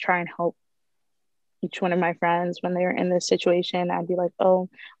always try and help each one of my friends when they were in this situation. I'd be like, oh,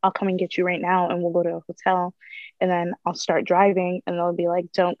 I'll come and get you right now and we'll go to a hotel. And then I'll start driving and they'll be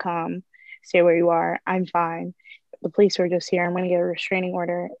like, don't come, stay where you are. I'm fine. The police are just here. I'm going to get a restraining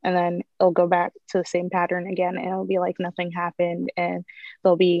order. And then it'll go back to the same pattern again. And it'll be like nothing happened. And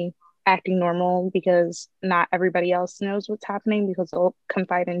they'll be acting normal because not everybody else knows what's happening because they'll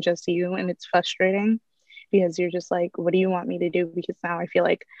confide in just you, and it's frustrating because you're just like, what do you want me to do? Because now I feel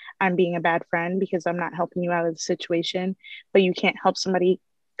like I'm being a bad friend because I'm not helping you out of the situation, but you can't help somebody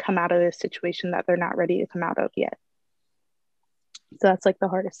come out of this situation that they're not ready to come out of yet. So that's like the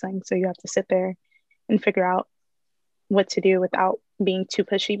hardest thing. So you have to sit there and figure out what to do without being too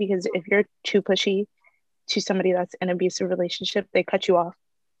pushy, because if you're too pushy to somebody that's in an abusive relationship, they cut you off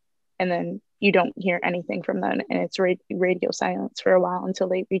and then you don't hear anything from them, and it's radio silence for a while until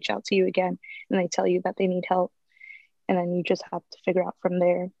they reach out to you again and they tell you that they need help, and then you just have to figure out from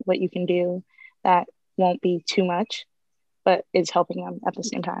there what you can do that won't be too much but is helping them at the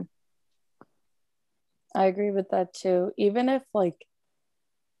same time. I agree with that too. Even if, like,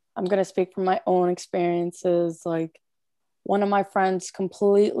 I'm going to speak from my own experiences, like, one of my friends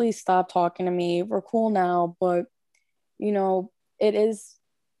completely stopped talking to me. We're cool now, but, you know, it is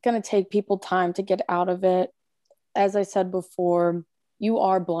going to take people time to get out of it. As I said before, you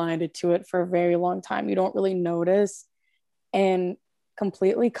are blinded to it for a very long time. You don't really notice. And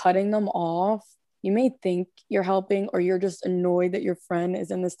completely cutting them off, you may think you're helping or you're just annoyed that your friend is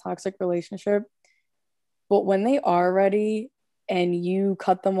in this toxic relationship. But when they are ready and you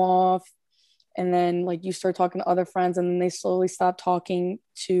cut them off, and then like you start talking to other friends and then they slowly stop talking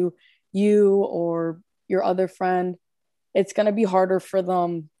to you or your other friend, it's going to be harder for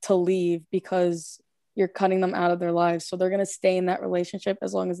them to leave because you're cutting them out of their lives. So they're going to stay in that relationship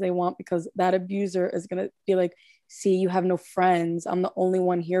as long as they want, because that abuser is going to be like, see, you have no friends. I'm the only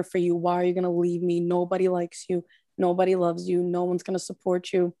one here for you. Why are you going to leave me? Nobody likes you. Nobody loves you. No one's going to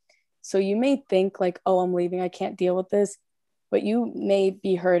support you. So you may think like, oh, I'm leaving, I can't deal with this. But you may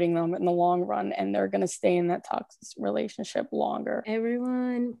be hurting them in the long run, and they're going to stay in that toxic relationship longer.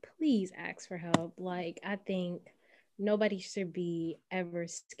 Everyone, please ask for help. Like, I think nobody should be ever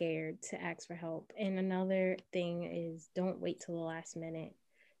scared to ask for help. And another thing is, don't wait till the last minute,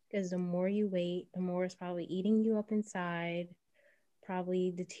 because the more you wait, the more it's probably eating you up inside,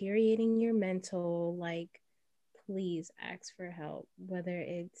 probably deteriorating your mental. Like, please ask for help, whether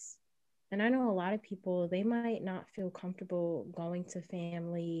it's, and I know a lot of people, they might not feel comfortable going to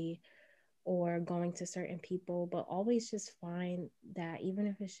family or going to certain people, but always just find that, even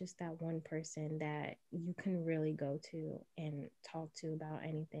if it's just that one person that you can really go to and talk to about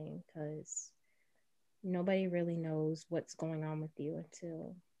anything, because nobody really knows what's going on with you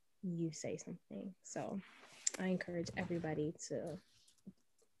until you say something. So I encourage everybody to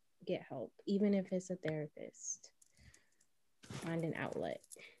get help, even if it's a therapist. Find an outlet.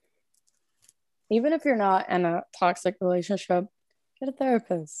 Even if you're not in a toxic relationship, get a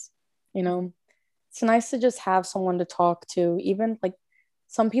therapist. You know, it's nice to just have someone to talk to. Even like,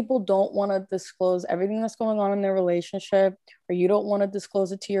 some people don't want to disclose everything that's going on in their relationship, or you don't want to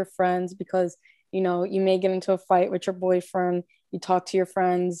disclose it to your friends because, you know, you may get into a fight with your boyfriend. You talk to your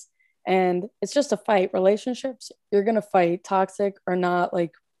friends and it's just a fight. Relationships, you're going to fight, toxic or not.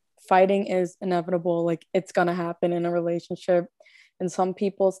 Like, fighting is inevitable. Like, it's going to happen in a relationship. And some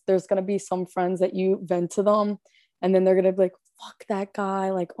people, there's going to be some friends that you vent to them and then they're going to be like, fuck that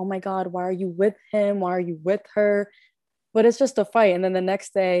guy. Like, oh my God, why are you with him? Why are you with her? But it's just a fight. And then the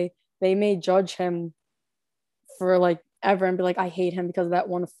next day they may judge him for like ever and be like, I hate him because of that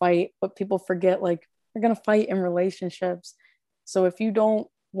one fight. But people forget, like, you're going to fight in relationships. So if you don't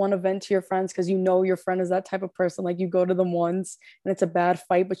want to vent to your friends because you know your friend is that type of person, like, you go to them once and it's a bad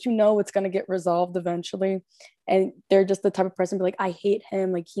fight, but you know it's going to get resolved eventually, and they're just the type of person be like, I hate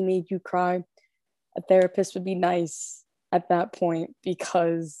him, like he made you cry, a therapist would be nice at that point,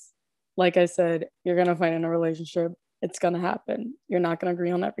 because like I said, you're going to fight in a relationship. It's going to happen. You're not going to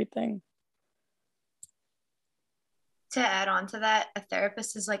agree on everything. To add on to that, a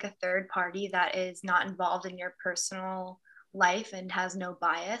therapist is like a third party that is not involved in your personal life and has no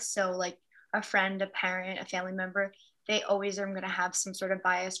bias. So like a friend, a parent, a family member, they always are going to have some sort of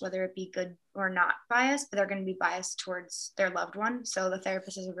bias, whether it be good or not biased, but they're going to be biased towards their loved one. So the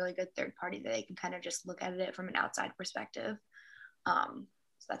therapist is a really good third party that they can kind of just look at it from an outside perspective. So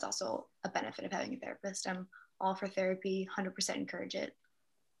that's also a benefit of having a therapist. I'm all for therapy, 100% encourage it.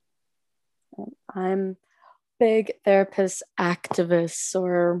 I'm big therapist activist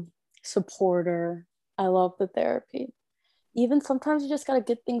or supporter. I love the therapy. Even sometimes you just got to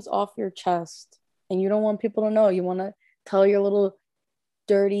get things off your chest and you don't want people to know. You want to tell your little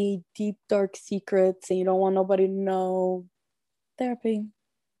dirty, deep, dark secrets and you don't want nobody to know. Therapy.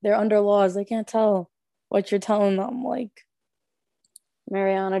 They're under laws. They can't tell what you're telling them. Like,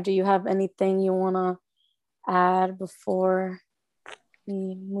 Mariana, do you have anything you want to add before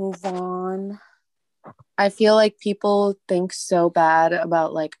we move on? I feel like people think so bad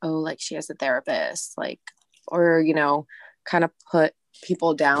about like, oh, like she has a therapist, like, or, kind of put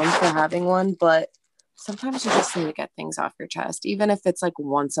people down for having one. But sometimes you just need to get things off your chest, even if it's like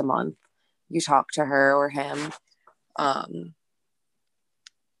once a month you talk to her or him. I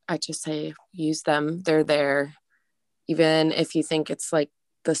just say use them. They're there. Even if you think it's like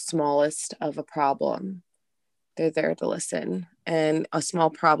the smallest of a problem, they're there to listen. And a small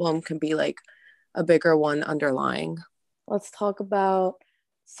problem can be like a bigger one underlying. Let's talk about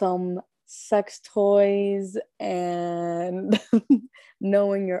some sex toys and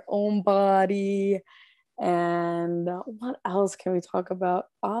knowing your own body. And what else can we talk about?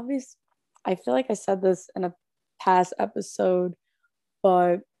 Obviously, I feel like I said this in a past episode,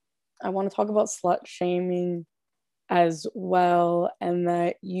 but I want to talk about slut shaming as well, and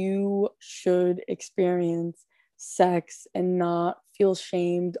that you should experience sex and not feel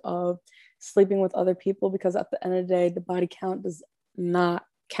shamed of sleeping with other people, because at the end of the day, the body count does not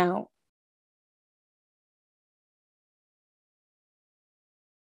count.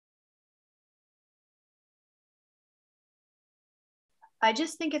 I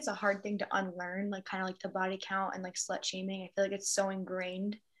just think it's a hard thing to unlearn, like kind of like the body count and like slut shaming. I feel like it's so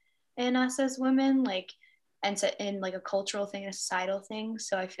ingrained in us as women, like, and so in like a cultural thing, a societal thing.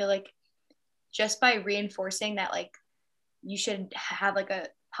 So I feel like just by reinforcing that, like, you should have like a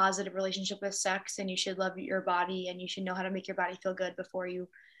positive relationship with sex, and you should love your body, and you should know how to make your body feel good before you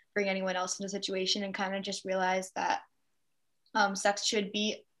bring anyone else into a situation, and kind of just realize that sex should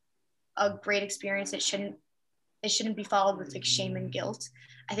be a great experience. It shouldn't be followed with like shame and guilt.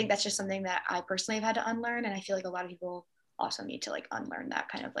 I think that's just something that I personally have had to unlearn, and I feel like a lot of people also need to like unlearn that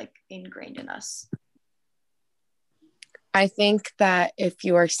kind of like ingrained in us. I think that if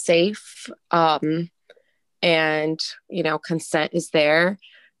you are safe, and consent is there,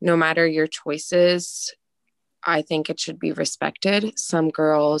 no matter your choices, I think it should be respected. Some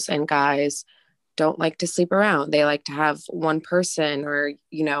girls and guys don't like to sleep around. They like to have one person, or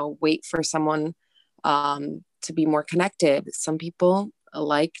wait for someone to be more connected. Some people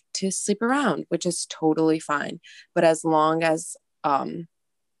like to sleep around, which is totally fine. But as long as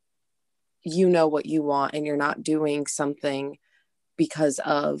you know what you want, and you're not doing something because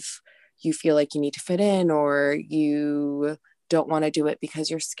of you feel like you need to fit in, or you don't want to do it because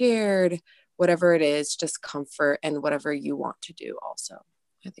you're scared, whatever it is, just comfort and whatever you want to do also,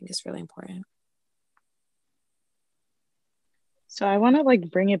 I think is really important. So I want to like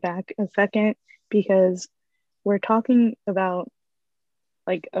bring it back a second, because we're talking about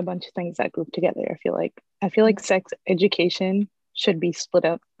like a bunch of things that group together. I feel like sex education should be split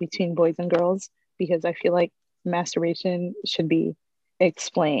up between boys and girls, because I feel like masturbation should be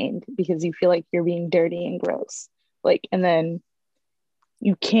explained, because you feel like you're being dirty and gross. Like, and then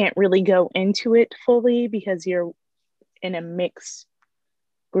you can't really go into it fully because you're in a mixed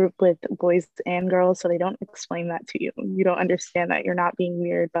group with boys and girls, so they don't explain that to you. You don't understand that you're not being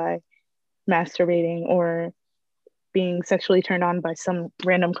mirrored by masturbating or being sexually turned on by some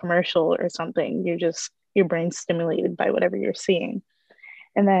random commercial or something. You're just, your brain's stimulated by whatever you're seeing.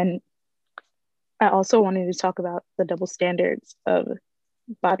 And then I also wanted to talk about the double standards of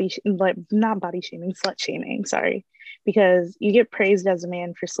like not body shaming, slut shaming, sorry, because you get praised as a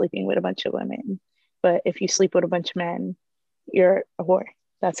man for sleeping with a bunch of women, but if you sleep with a bunch of men, you're a whore.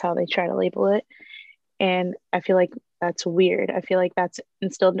 That's how they try to label it. And I feel like that's weird. I feel like that's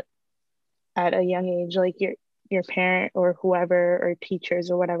instilled at a young age, like your parent or whoever, or teachers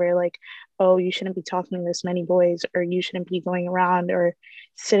or whatever, like, oh, you shouldn't be talking to this many boys, or you shouldn't be going around or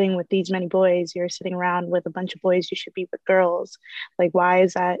sitting with these many boys. You're sitting around with a bunch of boys, you should be with girls. Like, why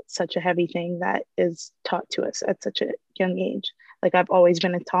is that such a heavy thing that is taught to us at such a young age? Like, I've always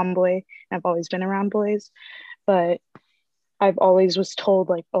been a tomboy and I've always been around boys, but I've always was told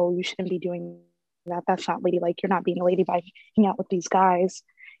like, oh, you shouldn't be doing that. That's not ladylike. You're not being a lady by hanging out with these guys.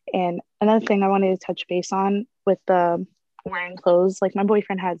 And another thing I wanted to touch base on with the wearing clothes, like my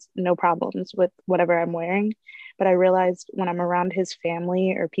boyfriend has no problems with whatever I'm wearing, but I realized when I'm around his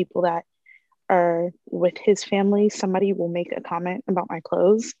family or people that are with his family, somebody will make a comment about my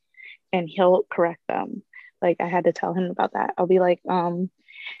clothes and he'll correct them. Like, I had to tell him about that. I'll be like,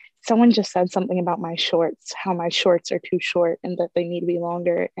 someone just said something about my shorts, how my shorts are too short and that they need to be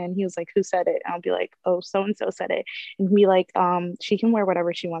longer. And he was like, who said it? And I'll be like, oh, so-and-so said it. And be like, she can wear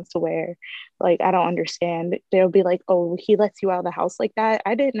whatever she wants to wear. Like, I don't understand. They'll be like, oh, he lets you out of the house like that.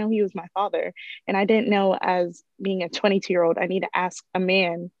 I didn't know he was my father. And I didn't know, as being a 22-year-old, I need to ask a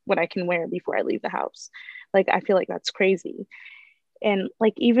man what I can wear before I leave the house. Like, I feel like that's crazy. And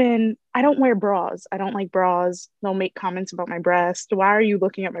like, even I don't wear bras. I don't like bras. They'll make comments about my breast. Why are you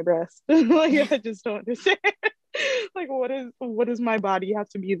looking at my breast? Like, I just don't understand. Like, what does my body have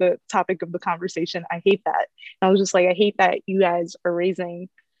to be the topic of the conversation? I hate that. And I was just like, I hate that you guys are raising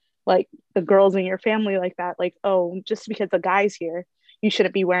like the girls in your family like that. Like, oh, just because the guy's here, you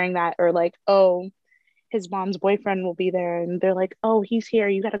shouldn't be wearing that. Or like, oh, his mom's boyfriend will be there and they're like, oh, he's here,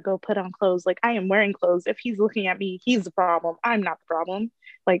 you got to go put on clothes. Like, I am wearing clothes. If he's looking at me, he's the problem, I'm not the problem.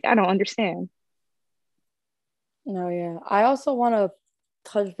 Like, I don't understand. No, yeah. I also want to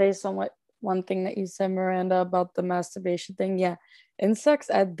touch base on what one thing that you said, Miranda, about the masturbation thing. Yeah, in sex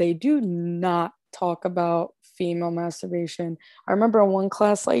ed, they do not talk about female masturbation. I remember in one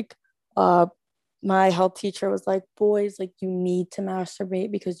class, like, my health teacher was like, boys, like, you need to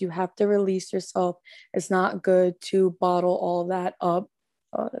masturbate because you have to release yourself. It's not good to bottle all that up.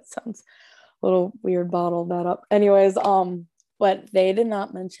 Oh, that sounds a little weird, bottle that up. Anyways, but they did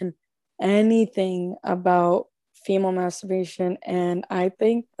not mention anything about female masturbation. And I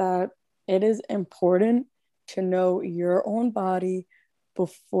think that it is important to know your own body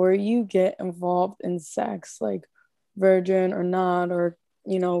before you get involved in sex, like virgin or not, or,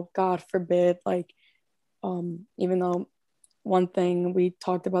 God forbid, like, even though one thing we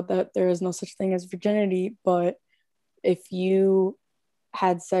talked about that there is no such thing as virginity, but if you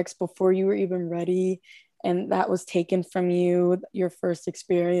had sex before you were even ready and that was taken from you, your first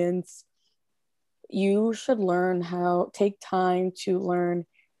experience, you should take time to learn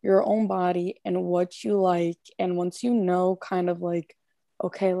your own body and what you like. And once you know, kind of like,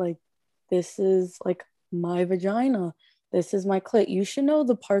 okay, like, this is like my vagina, this is my clit, you should know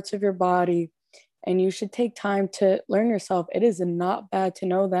the parts of your body and you should take time to learn yourself. It is not bad to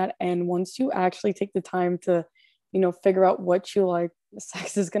know that. And once you actually take the time to, figure out what you like,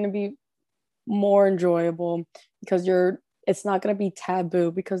 sex is going to be more enjoyable because it's not going to be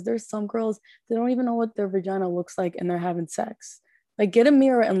taboo, because there's some girls, they don't even know what their vagina looks like and they're having sex. Like, get a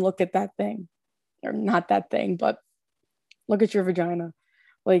mirror and look at that thing, or not that thing, but look at your vagina.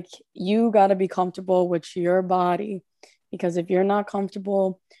 Like, you got to be comfortable with your body, because if you're not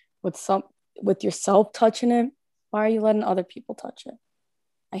comfortable with yourself touching it, why are you letting other people touch it?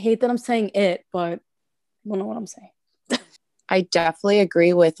 I hate that I'm saying it, but you know what I'm saying. I definitely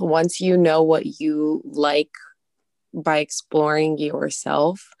agree with, once you know what you like by exploring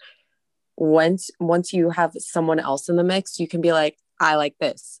yourself, once you have someone else in the mix, you can be like, I like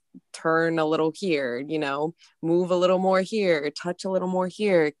this. Turn a little here, move a little more here, touch a little more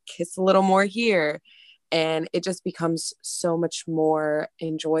here, kiss a little more here. And it just becomes so much more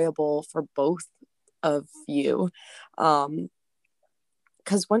enjoyable for both of you.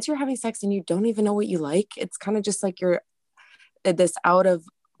 Because once you're having sex and you don't even know what you like, it's kind of just like you're this out of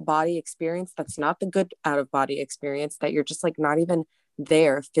body experience that's not the good out of body experience, that you're just like not even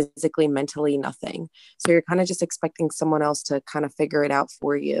there physically, mentally, nothing. So you're kind of just expecting someone else to kind of figure it out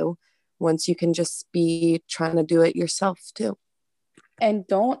for you, once you can just be trying to do it yourself too. And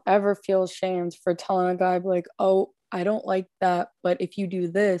don't ever feel ashamed for telling a guy, like, oh, I don't like that, but if you do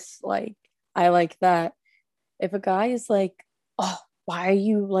this, like, I like that. If a guy is like, oh, why are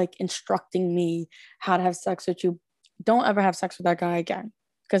you like instructing me how to have sex with you? Don't ever have sex with that guy again,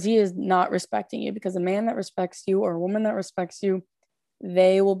 because he is not respecting you. Because a man that respects you, or a woman that respects you,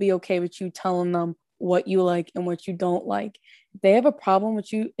 they will be okay with you telling them what you like and what you don't like. If they have a problem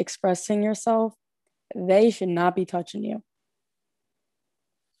with you expressing yourself, they should not be touching you.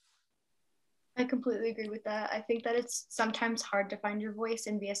 I completely agree with that. I think that it's sometimes hard to find your voice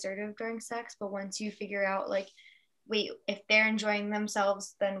and be assertive during sex, but once you figure out, like, wait, if they're enjoying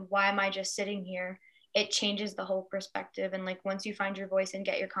themselves, then why am I just sitting here? It changes the whole perspective. And like, once you find your voice and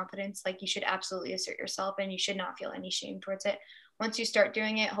get your confidence, like, you should absolutely assert yourself and you should not feel any shame towards it. Once you start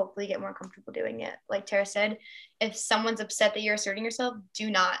doing it, hopefully get more comfortable doing it. Like Tara said, if someone's upset that you're asserting yourself, do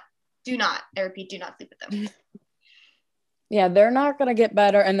not, I repeat, do not sleep with them. Yeah, they're not going to get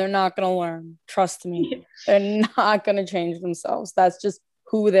better and they're not going to learn. Trust me. They're not going to change themselves. That's just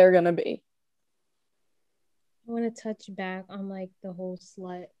who they're going to be. I want to touch back on like the whole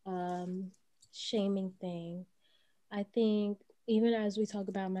slut shaming thing. I think even as we talk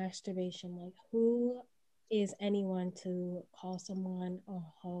about masturbation, like, who is anyone to call someone a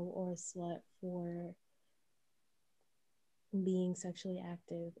hoe or a slut for being sexually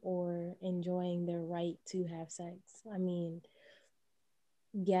active or enjoying their right to have sex? I mean,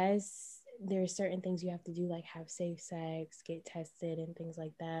 yes, there are certain things you have to do, like have safe sex, get tested, and things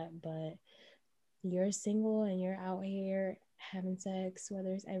like that. But you're single and you're out here having sex,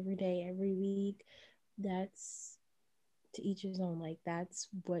 whether it's every day, every week, that's to each his own. Like, that's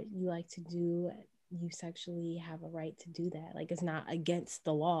what you like to do. you sexually have a right to do that. Like, it's not against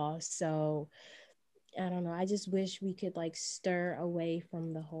the law. So I don't know. I just wish we could like stir away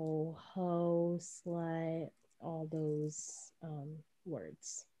from the whole hoe, slut, all those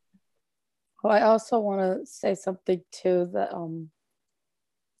words. Well, I also want to say something too, that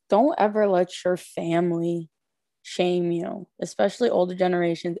don't ever let your family shame you, especially older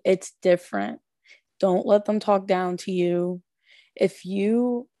generations. It's different. Don't let them talk down to you.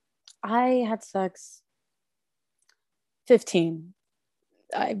 I had sex 15.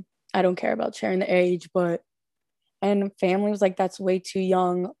 I don't care about sharing the age, but and family was like, that's way too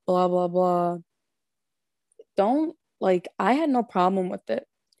young, blah blah blah. Don't, like, I had no problem with it.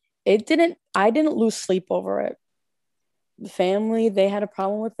 I didn't lose sleep over it. The family, they had a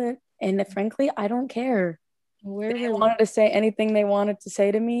problem with it, and frankly, I don't care. We're They really wanted to say anything they wanted to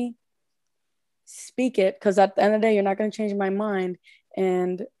say to me, speak it, because at the end of the day, you're not going to change my mind.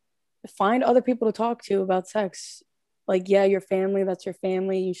 And find other people to talk to about sex. Like, yeah, your family, that's your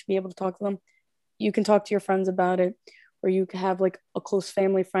family, you should be able to talk to them. You can talk to your friends about it, or you can have like a close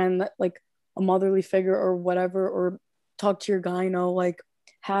family friend, that like a motherly figure or whatever, or talk to your gyno, like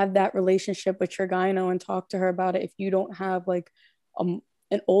have that relationship with your gyno and talk to her about it if you don't have like an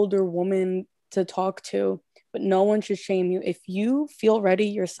older woman to talk to. But no one should shame you. If you feel ready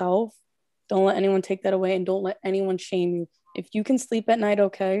yourself, don't let anyone take that away, and don't let anyone shame you. If you can sleep at night,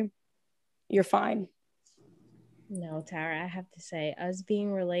 okay, you're fine. No, Tara, I have to say, us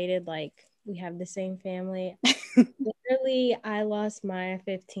being related, like we have the same family. Literally, I lost mine at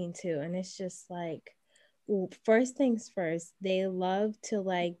 15 too. And it's just like, well, first things first, they love to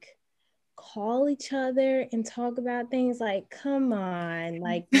like call each other and talk about things. Like, come on,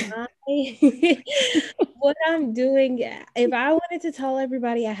 like my what I'm doing. If I wanted to tell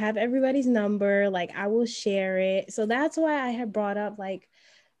everybody, I have everybody's number, like I will share it. So that's why I have brought up like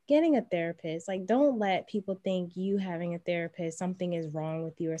getting a therapist. Like, don't let people think you having a therapist, something is wrong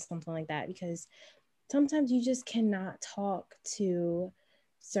with you or something like that, because sometimes you just cannot talk to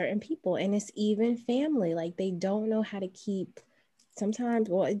certain people, and it's even family. Like, they don't know how to keep, sometimes,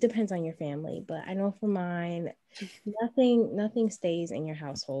 well, it depends on your family, but I know for mine, nothing stays in your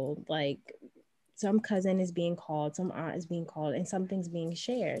household. Like, some cousin is being called, some aunt is being called, and something's being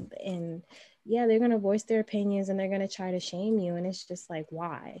shared. And yeah, they're going to voice their opinions and they're going to try to shame you. And it's just like,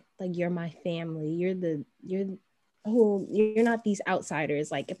 why? Like, you're my family. You're not these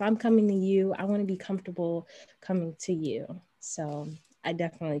outsiders. Like, if I'm coming to you, I want to be comfortable coming to you. So I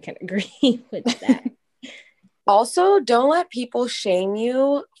definitely can agree with that. Also, don't let people shame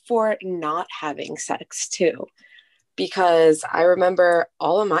you for not having sex too. Because I remember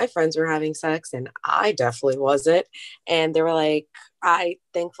all of my friends were having sex and I definitely wasn't. And they were like, I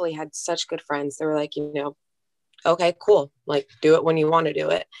thankfully had such good friends. They were like, okay, cool. Like, do it when you want to do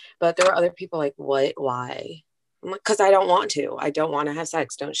it. But there were other people like, what? Why? I'm like, because I don't want to. I don't want to have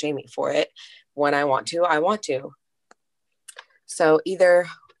sex. Don't shame me for it. When I want to, I want to. So either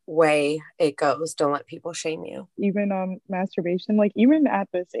way it goes, don't let people shame you. Even masturbation, like even at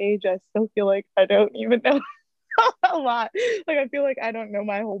this age, I still feel like I don't even know a lot. Like I feel like I don't know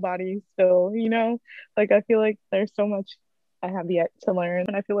my whole body still, Like I feel like there's so much I have yet to learn.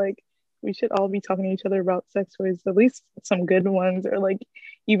 And I feel like we should all be talking to each other about sex toys, at least some good ones, or like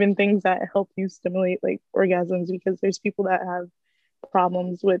even things that help you stimulate like orgasms, because there's people that have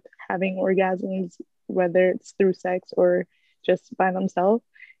problems with having orgasms, whether it's through sex or just by themselves.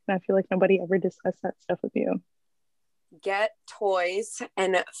 And I feel like nobody ever discussed that stuff with you. Get toys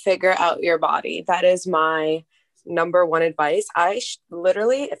and figure out your body. That is my number one advice.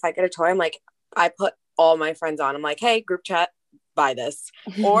 Literally, if I get a toy, I'm like, I put all my friends on. I'm like, hey, group chat, buy this.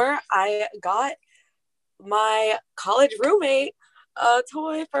 Or I got my college roommate a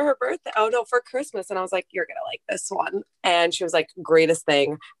toy for her birthday. Oh no, for Christmas. And I was like, you're gonna like this one. And she was like, greatest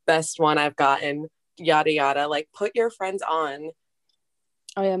thing, best one I've gotten, yada yada. Like, put your friends on.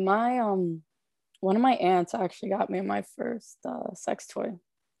 Oh yeah, my one of my aunts actually got me my first sex toy.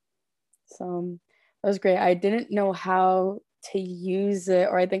 So that was great. I didn't know how to use it,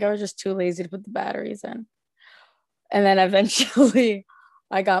 or I think I was just too lazy to put the batteries in. And then eventually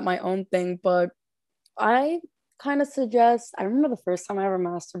I got my own thing. But I kind of suggest, I remember the first time I ever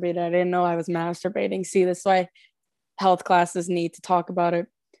masturbated, I didn't know I was masturbating. See, this is why health classes need to talk about it.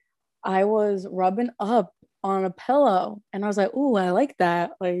 I was rubbing up on a pillow and I was like, ooh, I like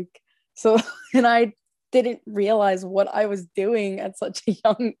that. Like, so, and I didn't realize what I was doing at such a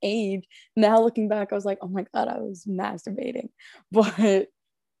young age. Now looking back, I was like, oh my God, I was masturbating. But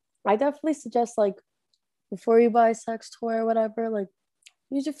I definitely suggest, like, before you buy a sex toy or whatever, like,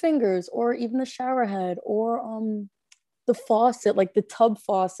 use your fingers, or even the shower head, or the the faucet, like the tub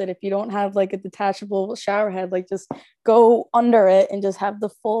faucet. If you don't have like a detachable shower head, like just go under it and just have the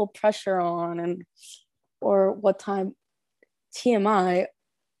full pressure on. And or what time, TMI,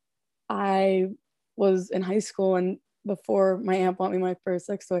 I was in high school, and before my aunt bought me my first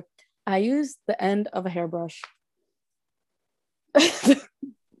sex toy, I used the end of a hairbrush.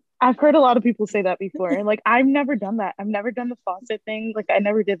 I've heard a lot of people say that before. Like, I've never done that. I've never done the faucet thing. Like, I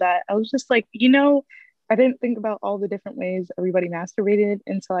never did that. I was just like, I didn't think about all the different ways everybody masturbated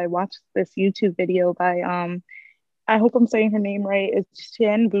until I watched this YouTube video by I hope I'm saying her name right. It's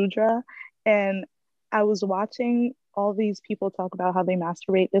Shan Budra. And I was watching all these people talk about how they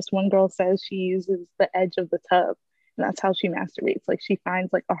masturbate. This one girl says she uses the edge of the tub, and that's how she masturbates. Like, she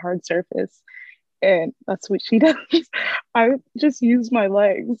finds like a hard surface, and that's what she does. I just use my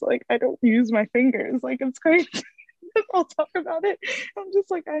legs. Like, I don't use my fingers. Like, it's crazy. I'll talk about it. I'm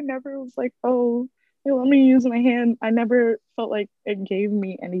just like, I never was like, oh, hey, let me use my hand. I never felt like it gave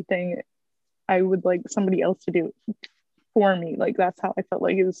me anything I would like somebody else to do for me. Like, that's how I felt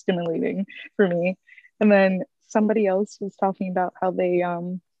like it was stimulating for me. And then somebody else was talking about how they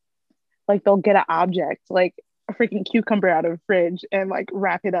like they'll get an object, like a freaking cucumber out of the fridge, and like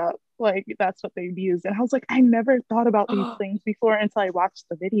wrap it up. Like, that's what they've used. And I was like, I never thought about these things before until I watched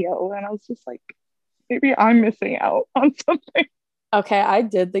the video. And I was just like, maybe I'm missing out on something. Okay, I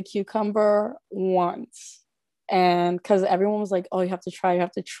did the cucumber once, and because everyone was like, oh, you have to try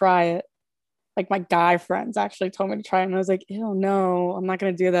it. Like, my guy friends actually told me to try it, and I was like, ew, no, I'm not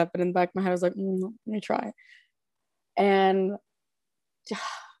gonna do that. But in the back of my head, I was like, let me try it. And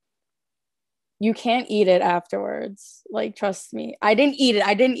you can't eat it afterwards. Like, trust me. I didn't eat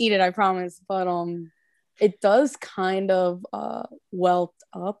it, I promise. But it does kind of welt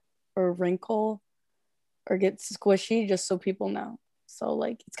up or wrinkle or get squishy, just so people know. So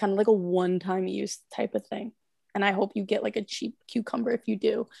like, it's kind of like a one-time use type of thing. And I hope you get like a cheap cucumber if you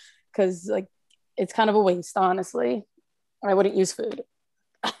do, because like, it's kind of a waste, honestly. I wouldn't use food.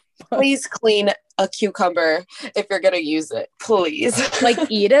 Please clean a cucumber if you're gonna use it, please. Like,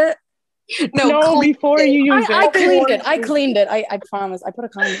 eat it. No, before you use it. I cleaned it. I promise. I put a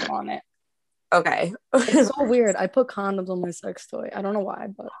condom on it. Okay. It's so weird. I put condoms on my sex toy. I don't know why,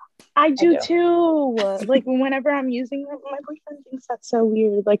 but I do too. Like, whenever I'm using them, my boyfriend thinks that's so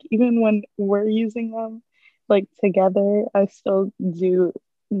weird. Like, even when we're using them like together, I still do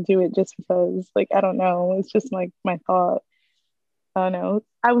it just because, like, I don't know. It's just like my thought. I don't know.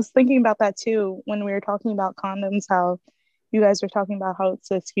 I was thinking about that too when we were talking about condoms, how you guys were talking about how it's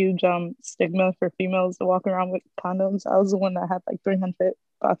this huge stigma for females to walk around with condoms. I was the one that had like 300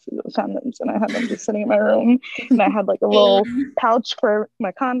 boxes of condoms, and I had them just sitting in my room, and I had like a little pouch for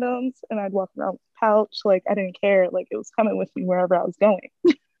my condoms, and I'd walk around with the pouch. Like, I didn't care. Like, it was coming with me wherever I was going.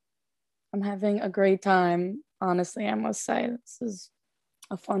 I'm having a great time. Honestly, I must say, this is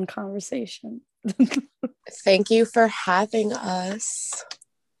a fun conversation. Thank you for having us.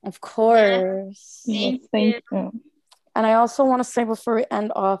 Of course. Thank you. And I also want to say before we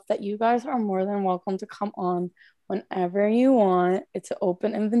end off that you guys are more than welcome to come on whenever you want. It's an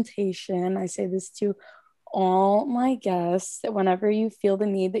open invitation. I say this to all my guests, that whenever you feel the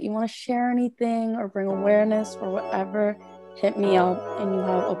need that you want to share anything or bring awareness or whatever, hit me up, and you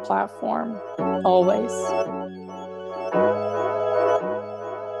have a platform. Always.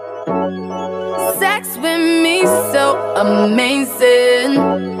 Sex with me so amazing.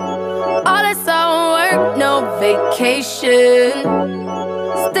 All this hard work, no vacation.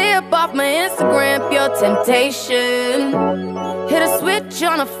 Stay up off my Instagram, pure temptation. Hit a switch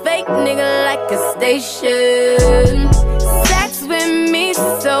on a fake nigga like a station. Sex with me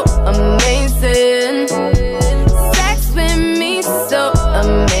so amazing.